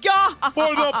my god.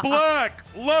 For the Black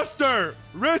Luster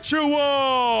Ritual.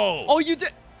 Oh, you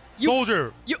did.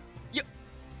 Soldier.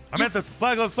 I meant the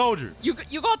Black Luster Soldier.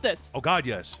 You got this. Oh god,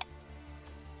 yes.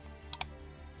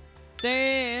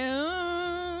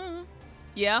 Damn.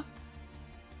 Yeah.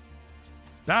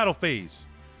 Battle phase.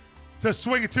 To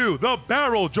swing it to the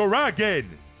Barrel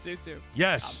Dragon. Susu.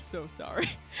 Yes. I'm so sorry.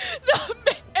 The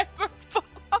Mirror Fox.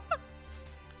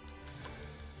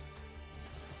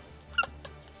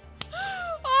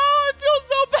 Oh, I feel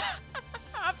so bad.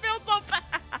 I feel so bad.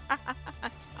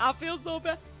 I feel so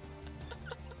bad.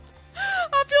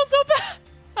 I feel so bad.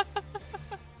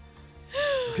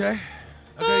 Okay. Okay,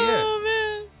 Oh,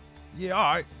 man. yeah. Yeah,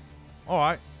 all right. All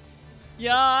right.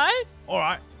 Yeah, All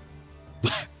right.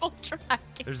 I... dragon.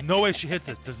 There's no way she hits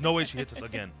us. There's no way she hits us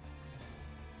again.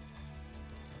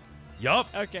 Yup.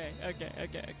 Okay.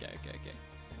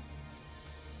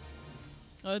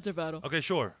 Oh, it's a battle. Okay,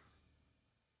 sure.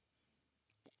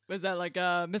 Was that like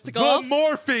a mystical? The elf?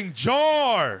 morphing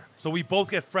jar. So we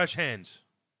both get fresh hands.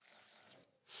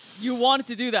 You wanted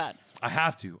to do that. I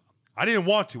have to. I didn't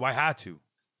want to. I had to.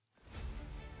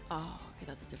 Oh, okay,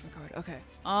 that's a different card. Okay.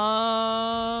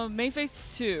 Main phase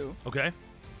 2. Okay.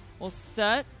 We'll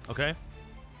set. Okay.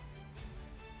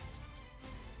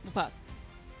 We'll pass.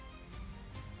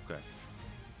 Okay.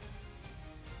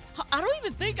 I don't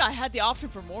even think I had the option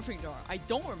for morphing jar. I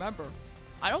don't remember.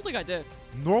 I don't think I did.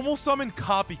 Normal summon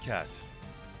copycat.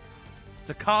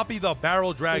 To copy the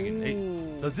barrel dragon. Hey,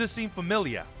 Ooh. does this seem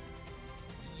familiar?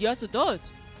 Yes, it does.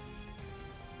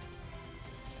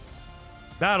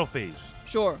 Battle phase.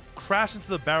 Sure. Crash into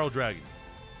the barrel dragon.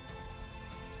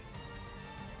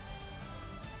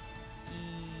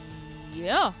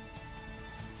 Yeah.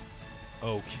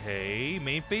 Okay.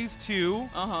 Main phase 2.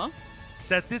 Uh-huh.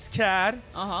 Set this CAD.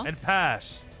 Uh-huh. And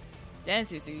pass. Damn,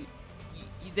 so you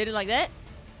did it like that?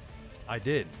 I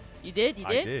did. You did? You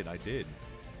did? I did.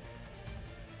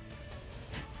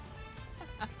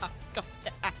 Go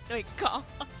to actually call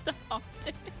the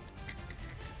haunted.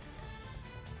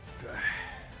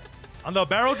 On the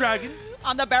barrel dragon,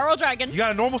 On the barrel dragon. you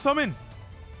got a normal summon.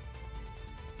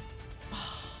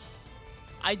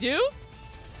 I do?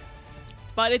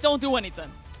 But it don't do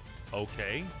anything.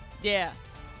 Okay. Yeah.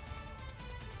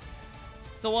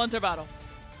 So we'll enter battle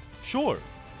Sure.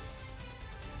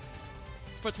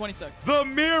 for 26. The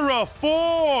Mirror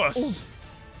Force.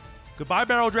 Goodbye,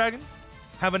 barrel dragon.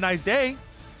 Have a nice day.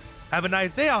 Have a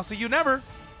nice day. I'll see you never.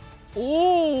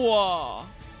 Ooh.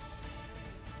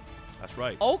 That's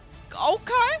right. Oh,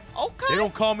 okay. They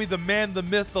don't call me the man, the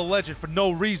myth, the legend for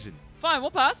no reason. Fine,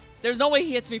 we'll pass. There's no way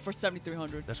he hits me for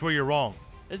 7,300. That's where you're wrong.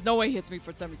 There's no way he hits me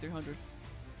for 7,300.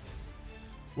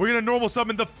 We're going to normal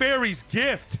summon the Fairy's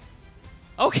Gift.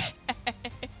 Okay.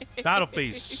 Battle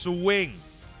phase. Swing.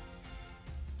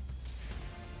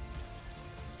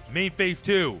 Main phase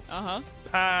 2. Uh-huh.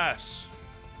 Pass.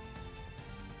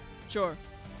 Sure.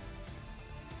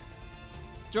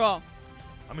 Draw.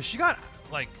 I mean, she got,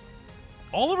 like,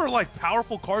 all of her, like,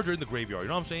 powerful cards are in the graveyard. You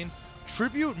know what I'm saying?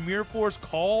 Tribute, Mirror Force,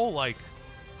 Call, like...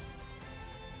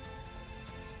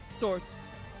 Swords.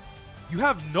 You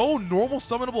have no normal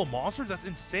summonable monsters? That's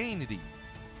insanity.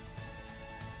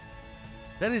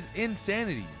 That is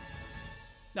insanity.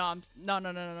 No.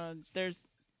 There's...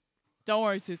 Don't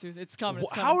worry, Susu. It's coming.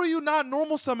 It's coming. How are you not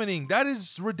normal summoning? That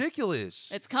is ridiculous.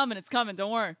 It's coming. It's coming.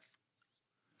 Don't worry.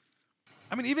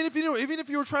 I mean, even if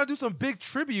you were trying to do some big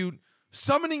tribute,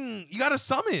 summoning, you gotta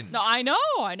summon. No, I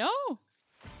know.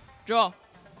 Draw.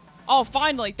 Oh,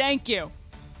 finally. Thank you.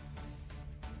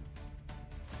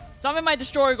 Summon my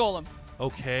Destroyer Golem.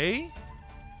 Okay.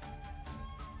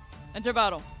 Enter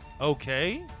battle.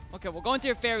 Okay. Okay, we'll go into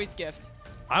your Fairy's Gift.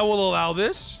 I will allow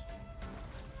this.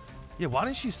 Yeah, why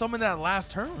didn't she summon that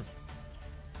last turn?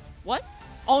 What?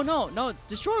 Oh, no.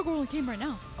 Destroyer Golem came right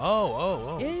now.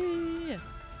 Oh. Yeah.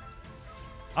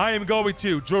 I am going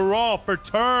to draw for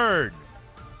turn.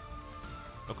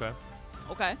 Okay.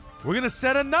 Okay. We're going to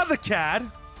set another CAD.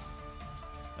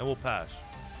 And we'll pass.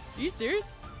 Are you serious?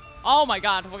 Oh, my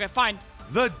God. Okay, fine.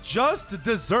 The Just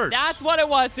Desserts. That's what it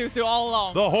was, Susu, all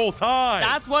along. The whole time.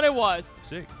 That's what it was.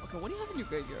 Sick. Okay, what do you have in your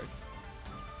graveyard?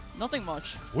 Nothing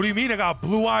much. What do you mean I got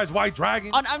Blue Eyes White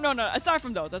Dragon? No. Aside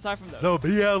from those. The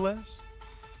BLS.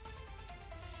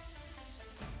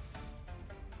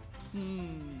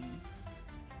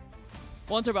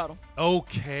 We'll enter battle.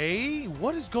 Okay.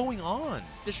 What is going on?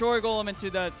 Destroyer Golem into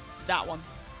that one.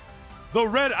 The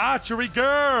Red Archery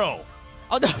Girl.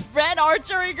 Oh, the red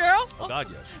archery girl? Oh, God,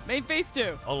 yes. Main phase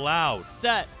 2. Allowed.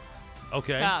 Set.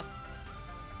 Okay. Pass.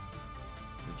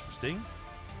 Interesting.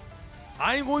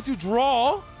 I am going to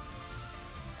draw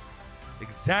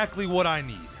exactly what I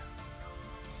need.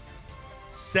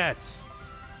 Set.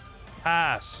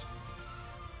 Pass.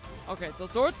 Okay, so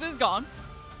Swords is gone.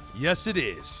 Yes, it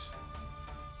is.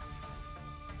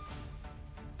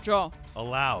 Draw.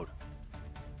 Allowed.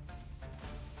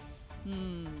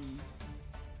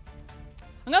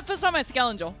 I'm gonna fist out my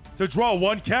Skelengel. To draw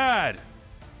 1 CAD.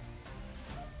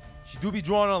 She do be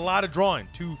drawing a lot of drawing.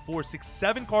 2, 4, 6,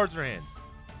 7 cards in her hand.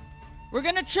 We're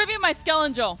gonna tribute my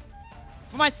Skelengel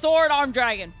for my Sword Arm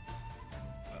Dragon.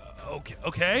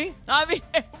 Okay. I mean,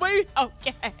 wait,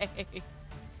 okay.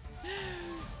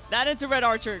 That into Red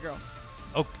Archery Girl.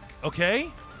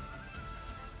 Okay.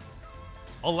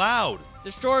 Allowed.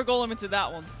 Destroyer Golem into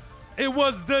that one. It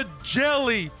was the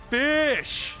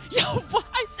jellyfish. Yo, why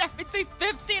is everything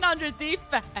 1,500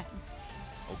 defense?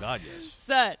 Oh, God, yes.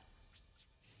 Set.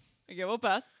 Okay, we'll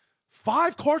pass.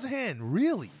 5 cards in hand.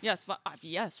 Really? Yes,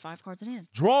 yes, 5 cards in hand.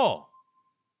 Draw.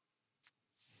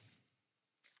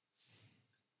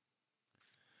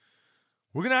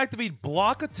 We're going to activate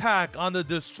block attack on the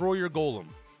Destroyer Golem.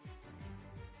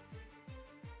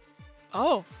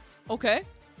 Oh, okay.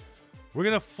 We're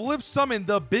going to flip summon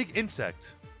the big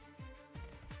insect.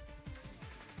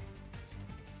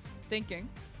 Thinking.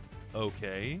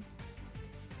 Okay.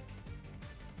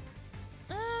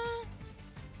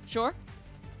 Sure.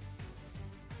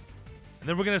 And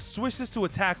then we're going to switch this to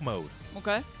attack mode.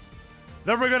 Okay.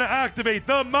 Then we're going to activate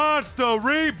the Monster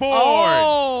Reborn.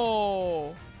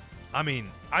 Oh. I mean,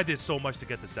 I did so much to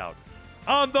get this out.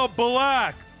 On the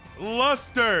Black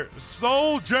Luster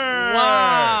Soldier.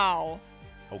 Wow.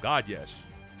 Oh, God, yes.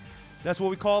 That's what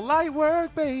we call light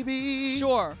work, baby.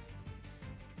 Sure.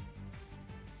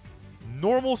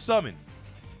 Normal summon.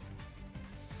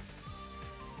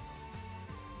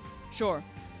 Sure.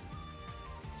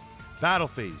 Battle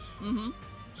phase. Mm-hmm.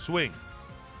 Swing.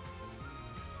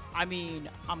 I mean,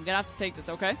 I'm gonna have to take this,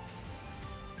 okay?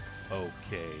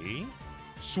 Okay.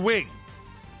 Swing.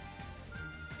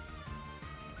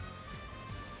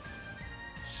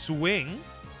 Swing.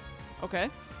 Okay.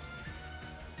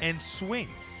 And swing.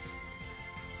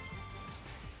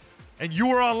 And you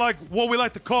are on like what we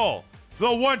like to call the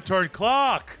 1-turn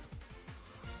clock.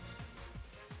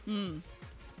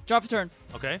 Drop a turn.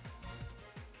 Okay.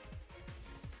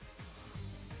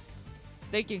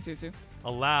 Thinking, Susu.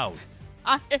 Allowed.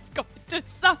 I am going to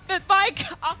summon my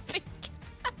copy.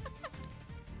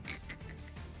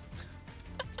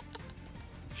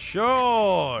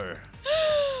 Sure.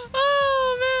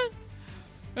 Oh,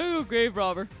 man. Oh, grave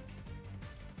robber.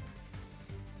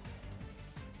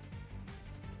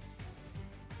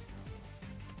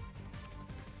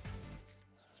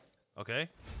 Okay.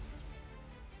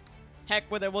 Heck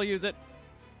with it. We'll use it.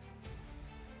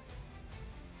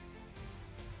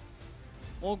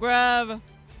 We'll grab...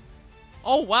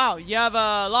 Oh, wow. You have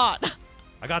a lot.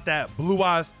 I got that blue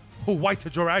eyes white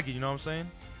to dragon, you know what I'm saying?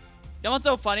 You know what's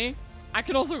so funny? I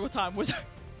can also go Time Wizard.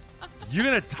 You're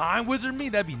gonna time wizard me?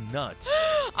 That'd be nuts.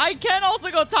 I can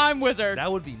also go Time Wizard.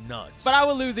 That would be nuts. But I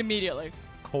will lose immediately.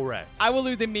 Correct. I will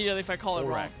lose immediately if I call it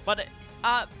wrong. Correct. But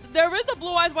there is a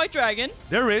Blue Eyes White Dragon.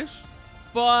 There is.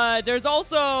 But there's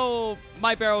also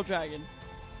my Barrel Dragon.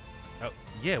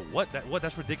 Yeah, what?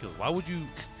 That's ridiculous. Why would you...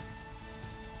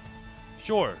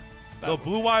 Sure. The Battle.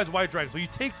 blue eyes white dragon. So you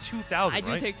take 2,000, I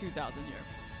do right? take 2,000 here.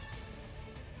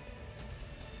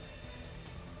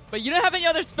 But you don't have any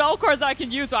other spell cards that I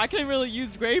can use, so I couldn't really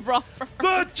use Grave Robber.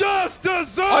 The Just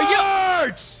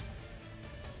Desserts!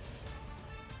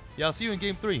 Yeah, I'll see you in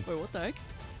game 3. Wait, what the heck?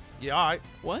 Yeah, all right.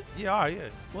 What? Yeah, all right, yeah.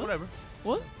 What? Whatever.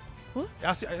 What? What? Yeah,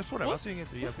 I'll see, it's whatever. What? I'll see you in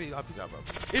game 3. Yeah, peace out, bro.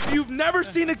 If you've never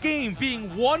seen a game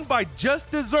being won by Just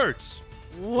Desserts,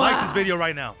 Wow. like this video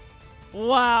right now.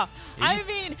 Wow. Yeah, I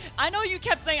mean, I know you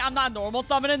kept saying I'm not normal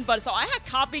summoning, but so I had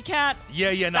Copycat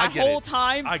Yeah, no, I that get whole it.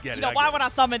 time. I get it. You know, I why get it. would I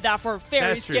summon that for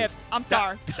Fairy's That's true. Gift? I'm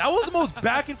sorry. That was the most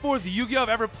back and forth Yu-Gi-Oh! I've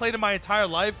ever played in my entire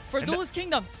life. For And Duelist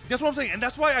Kingdom. that's what I'm saying. And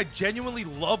that's why I genuinely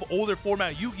love older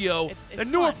format Yu-Gi-Oh! It's The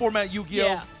newer fun. format Yu-Gi-Oh!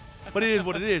 Yeah. But it is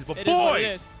what it is. But It is what it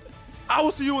boys, is. I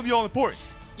will see you in the all-important.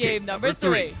 Game number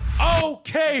 3.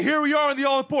 Okay, here we are in the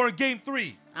all-important game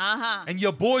 3. Uh-huh. And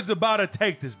your boy's about to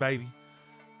take this, baby.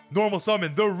 Normal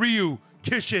summon, the Ryu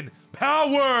Kishin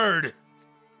Powered.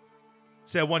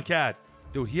 Said one cat.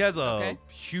 Dude, he has a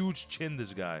huge chin,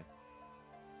 this guy.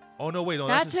 Oh, no, wait. No,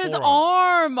 That's his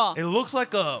forearm. arm. It looks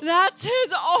like a... That's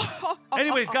his arm.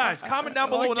 Anyways, guys, comment down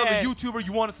below another Okay. YouTuber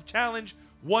you want us to challenge.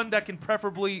 One that can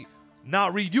preferably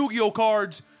not read Yu-Gi-Oh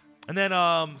cards. And then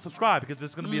subscribe because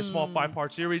it's going to be a small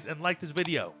 5-part series. And like this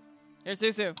video. Here's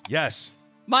Susu. Yes.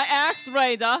 My Axe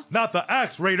Raider. Not the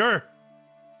Axe Raider.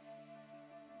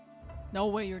 No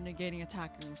way you're negating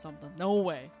attacking or something. No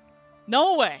way.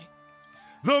 No way.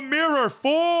 The Mirror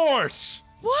Force.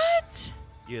 What?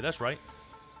 Yeah, that's right.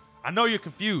 I know you're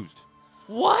confused.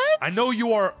 What? I know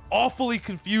you are awfully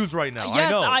confused right now. Yes,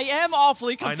 I know. I am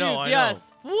awfully confused. I know.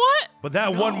 Yes. What? But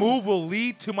that No. one move will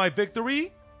lead to my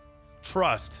victory.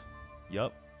 Trust.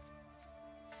 Yup.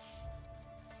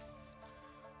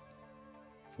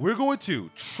 We're going to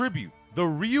tribute the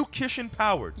Ryu Kishin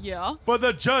Powered Yeah. for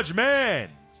the Judge Man.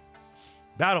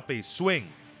 Battle phase, swing.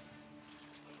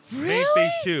 Really? Main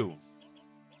phase 2.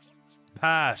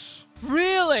 Pass.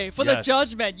 Really? For the Yes.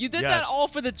 Judgment. You did that Yes. all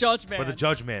for the Judgment. For the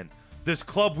Judge Man. This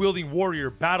club-wielding warrior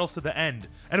battles to the end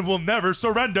and will never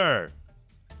surrender.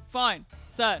 Fine.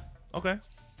 Set. Okay.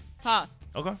 Pass.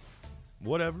 Okay.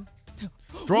 Whatever.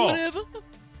 Draw. Whatever.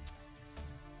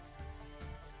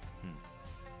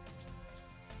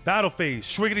 Battle phase.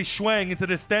 Schwiggity schwang into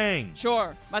the stang.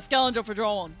 Sure. My Skellinger for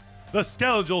draw 1. The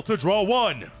Skelligel to draw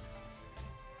 1.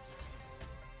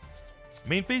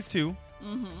 Main phase 2.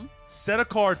 Mm-hmm. Set a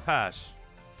card, pass.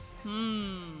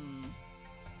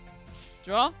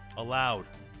 Draw? Allowed.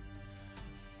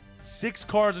 6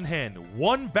 cards in hand.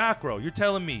 1 back row. You're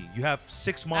telling me you have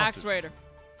 6 monsters. Axe Raider.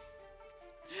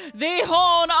 The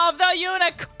Horn of the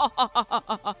Unicorn!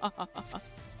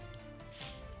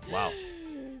 Wow.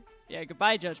 Yeah,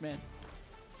 goodbye, Judge Man.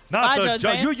 Not Bye, the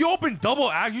Judge Man. you opened double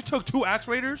axe. You took 2 Axe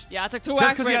Raiders? Yeah, I took 2 Just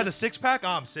Axe because he has a Raiders. 6-pack? Oh,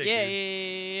 I'm sick. Yeah, dude.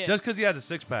 yeah. Just because he has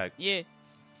a 6-pack. Yeah.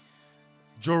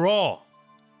 Draw.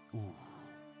 Ooh.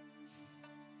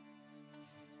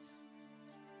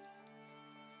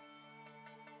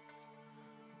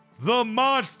 The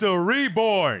Monster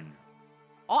Reborn.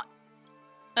 Oh.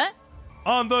 Eh?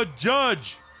 On the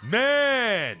Judge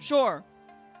Man. Sure.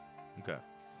 Okay.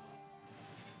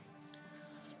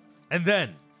 And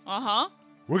then Uh-huh.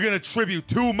 we're going to tribute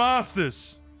 2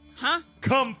 monsters. Huh?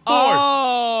 Come forth.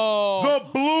 Oh.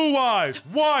 The Blue Eyes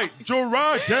White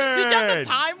Dragon. Did you have the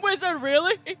Time Wizard,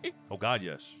 really? Oh, God,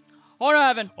 yes. Horn of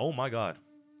Heaven. Oh, my God.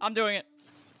 I'm doing it.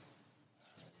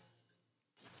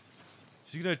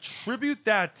 She's going to tribute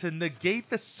that to negate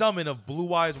the summon of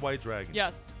Blue Eyes White Dragon.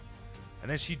 Yes.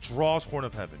 And then she draws Horn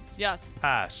of Heaven. Yes.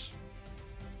 Pass.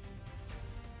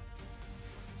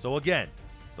 So again,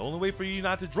 the only way for you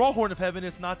not to draw Horn of Heaven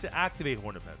is not to activate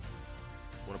Horn of Heaven.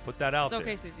 I want to put that out It's there.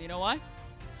 okay, Susie. You know why?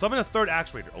 Summon a 3rd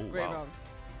Axe Raider. Oh, Great wow.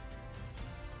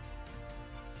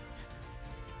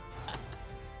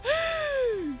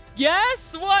 Robert.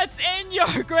 Guess what's in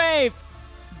your grave,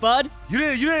 bud? You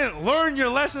didn't learn your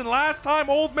lesson last time,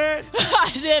 old man?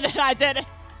 I didn't.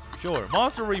 Sure.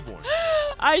 Monster Reborn.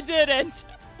 I didn't.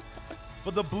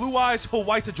 For the Blue Eyes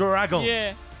White Dragon.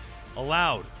 Yeah.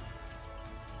 Allowed.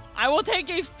 I will take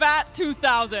a fat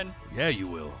 2,000. Yeah, you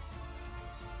will.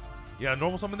 You got a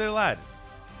normal summon there, lad?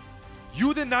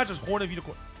 You did not just Horn of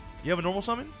Unicorn. You have a normal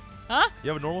summon? Huh? You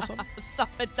have a normal summon?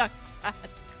 Summon the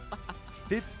grass.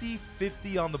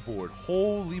 50-50 on the board.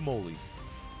 Holy moly.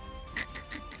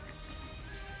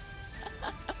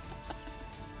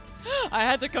 I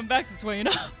had to come back this way, you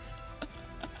know?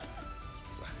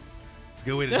 It's a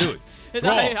good way to do it.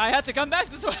 I had to come back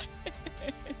this way.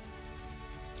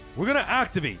 We're going to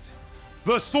activate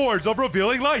the Swords of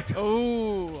Revealing Light.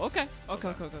 Oh, okay.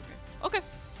 Okay.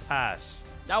 Pass.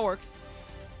 That works.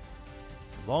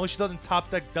 As long as she doesn't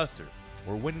top deck Duster,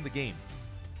 we're winning the game.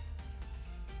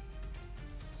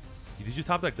 Did you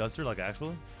top deck Duster, like,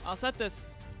 actually? I'll set this.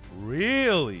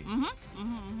 Really?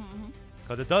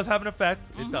 Because it does have an effect.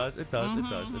 It does.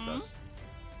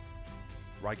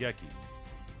 Raigeki.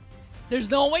 There's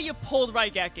no way you pulled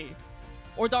Raigeki.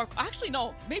 Or Dark... Actually,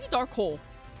 no. Maybe Dark Hole.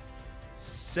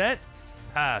 Set.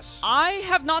 Pass. I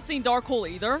have not seen Dark Hole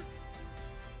either.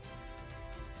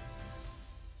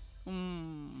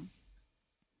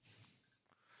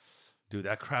 Dude,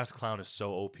 that Crass Clown is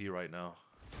so OP right now.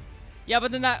 Yeah,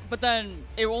 but then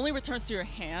it only returns to your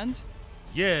hand.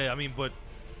 Yeah, I mean, but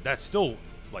that's still,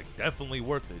 like, definitely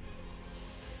worth it.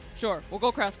 Sure, we'll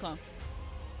go Crass Clown.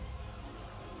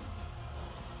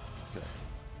 Okay.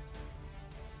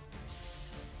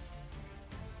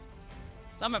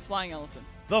 Summon Flying Elephant.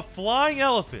 The Flying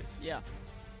Elephant. Yeah.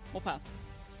 We'll pass.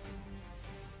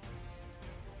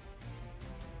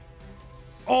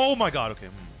 Oh my god, okay.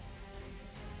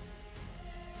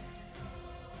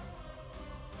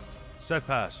 Set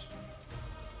pass.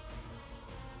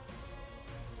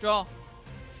 Draw.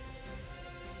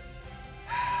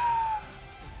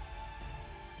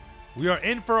 We are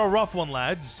in for a rough one,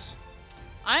 lads.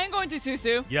 I am going to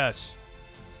Susu. Yes.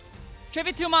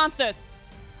 Tribute 2 monsters.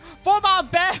 For my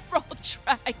Barrel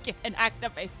Dragon.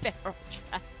 Activate Barrel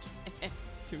Dragon.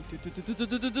 Two.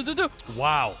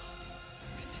 Wow.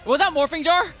 Was that Morphing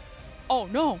Jar? Oh,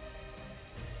 no.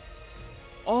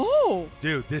 Oh.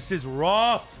 Dude, this is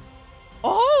rough.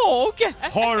 Oh, okay.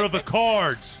 Heart of the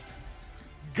cards.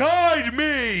 Guide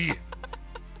me.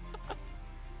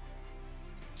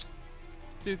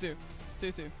 Susu.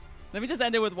 Let me just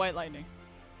end it with White Lightning.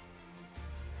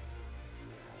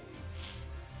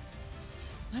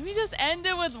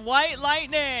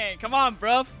 Come on,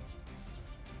 bruv.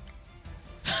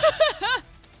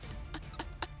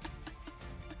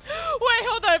 Wait,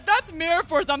 hold on. If that's Mirror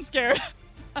Force, I'm scared.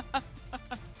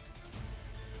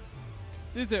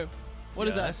 Susu, what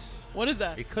is that? Yes. What is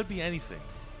that? It could be anything.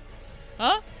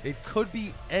 Huh? It could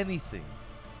be anything.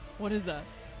 What is that?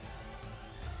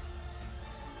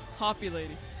 Hoppy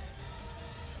Lady.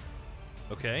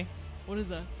 Okay. What is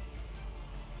that?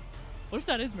 What if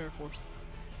that is Mirror Force?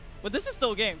 But this is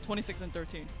still a game, 26 and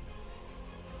 13.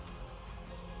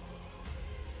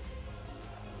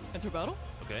 Enter battle.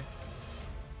 Okay.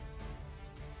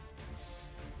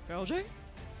 Barrel J.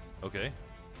 Okay.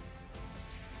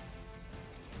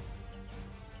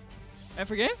 And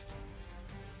for game.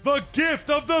 The gift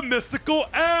of the mystical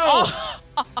elf.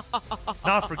 It's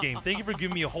not for game. Thank you for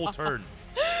giving me a whole turn.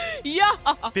 Yeah.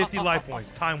 50 life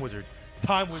points. Time Wizard.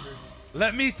 Time Wizard.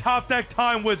 Let me top deck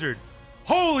Time Wizard.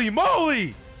 Holy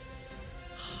moly!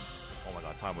 Oh my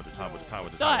god, Time Wizard, Time Wizard, Time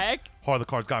Wizard. The heck? Heart of the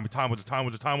cards got me. Time Wizard, Time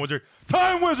Wizard, Time Wizard.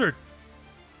 Time Wizard!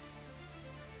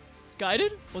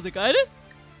 Guided? Was it guided?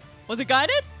 Was it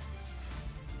guided?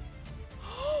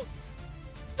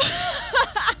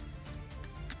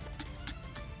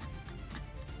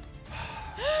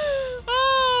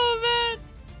 Oh, man.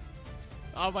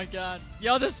 Oh, my God.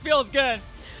 Yo, this feels good.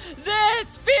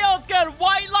 This feels good.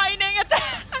 White lightning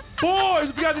attack. Boys,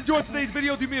 if you guys enjoyed today's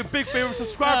video, do me a big favor.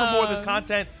 Subscribe for more of this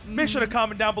content. Make sure to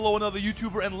comment down below another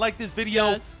YouTuber and like this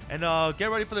video. Yes. And get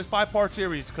ready for this 5-part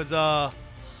series because...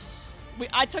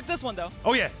 I took this one, though.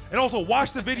 Oh, yeah. And also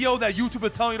watch the video that YouTube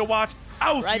is telling you to watch.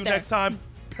 I will see you next time.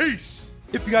 Peace.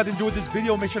 If you guys enjoyed this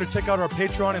video, make sure to check out our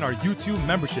Patreon and our YouTube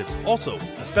memberships. Also,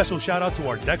 a special shout out to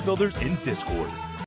our deck builders in Discord.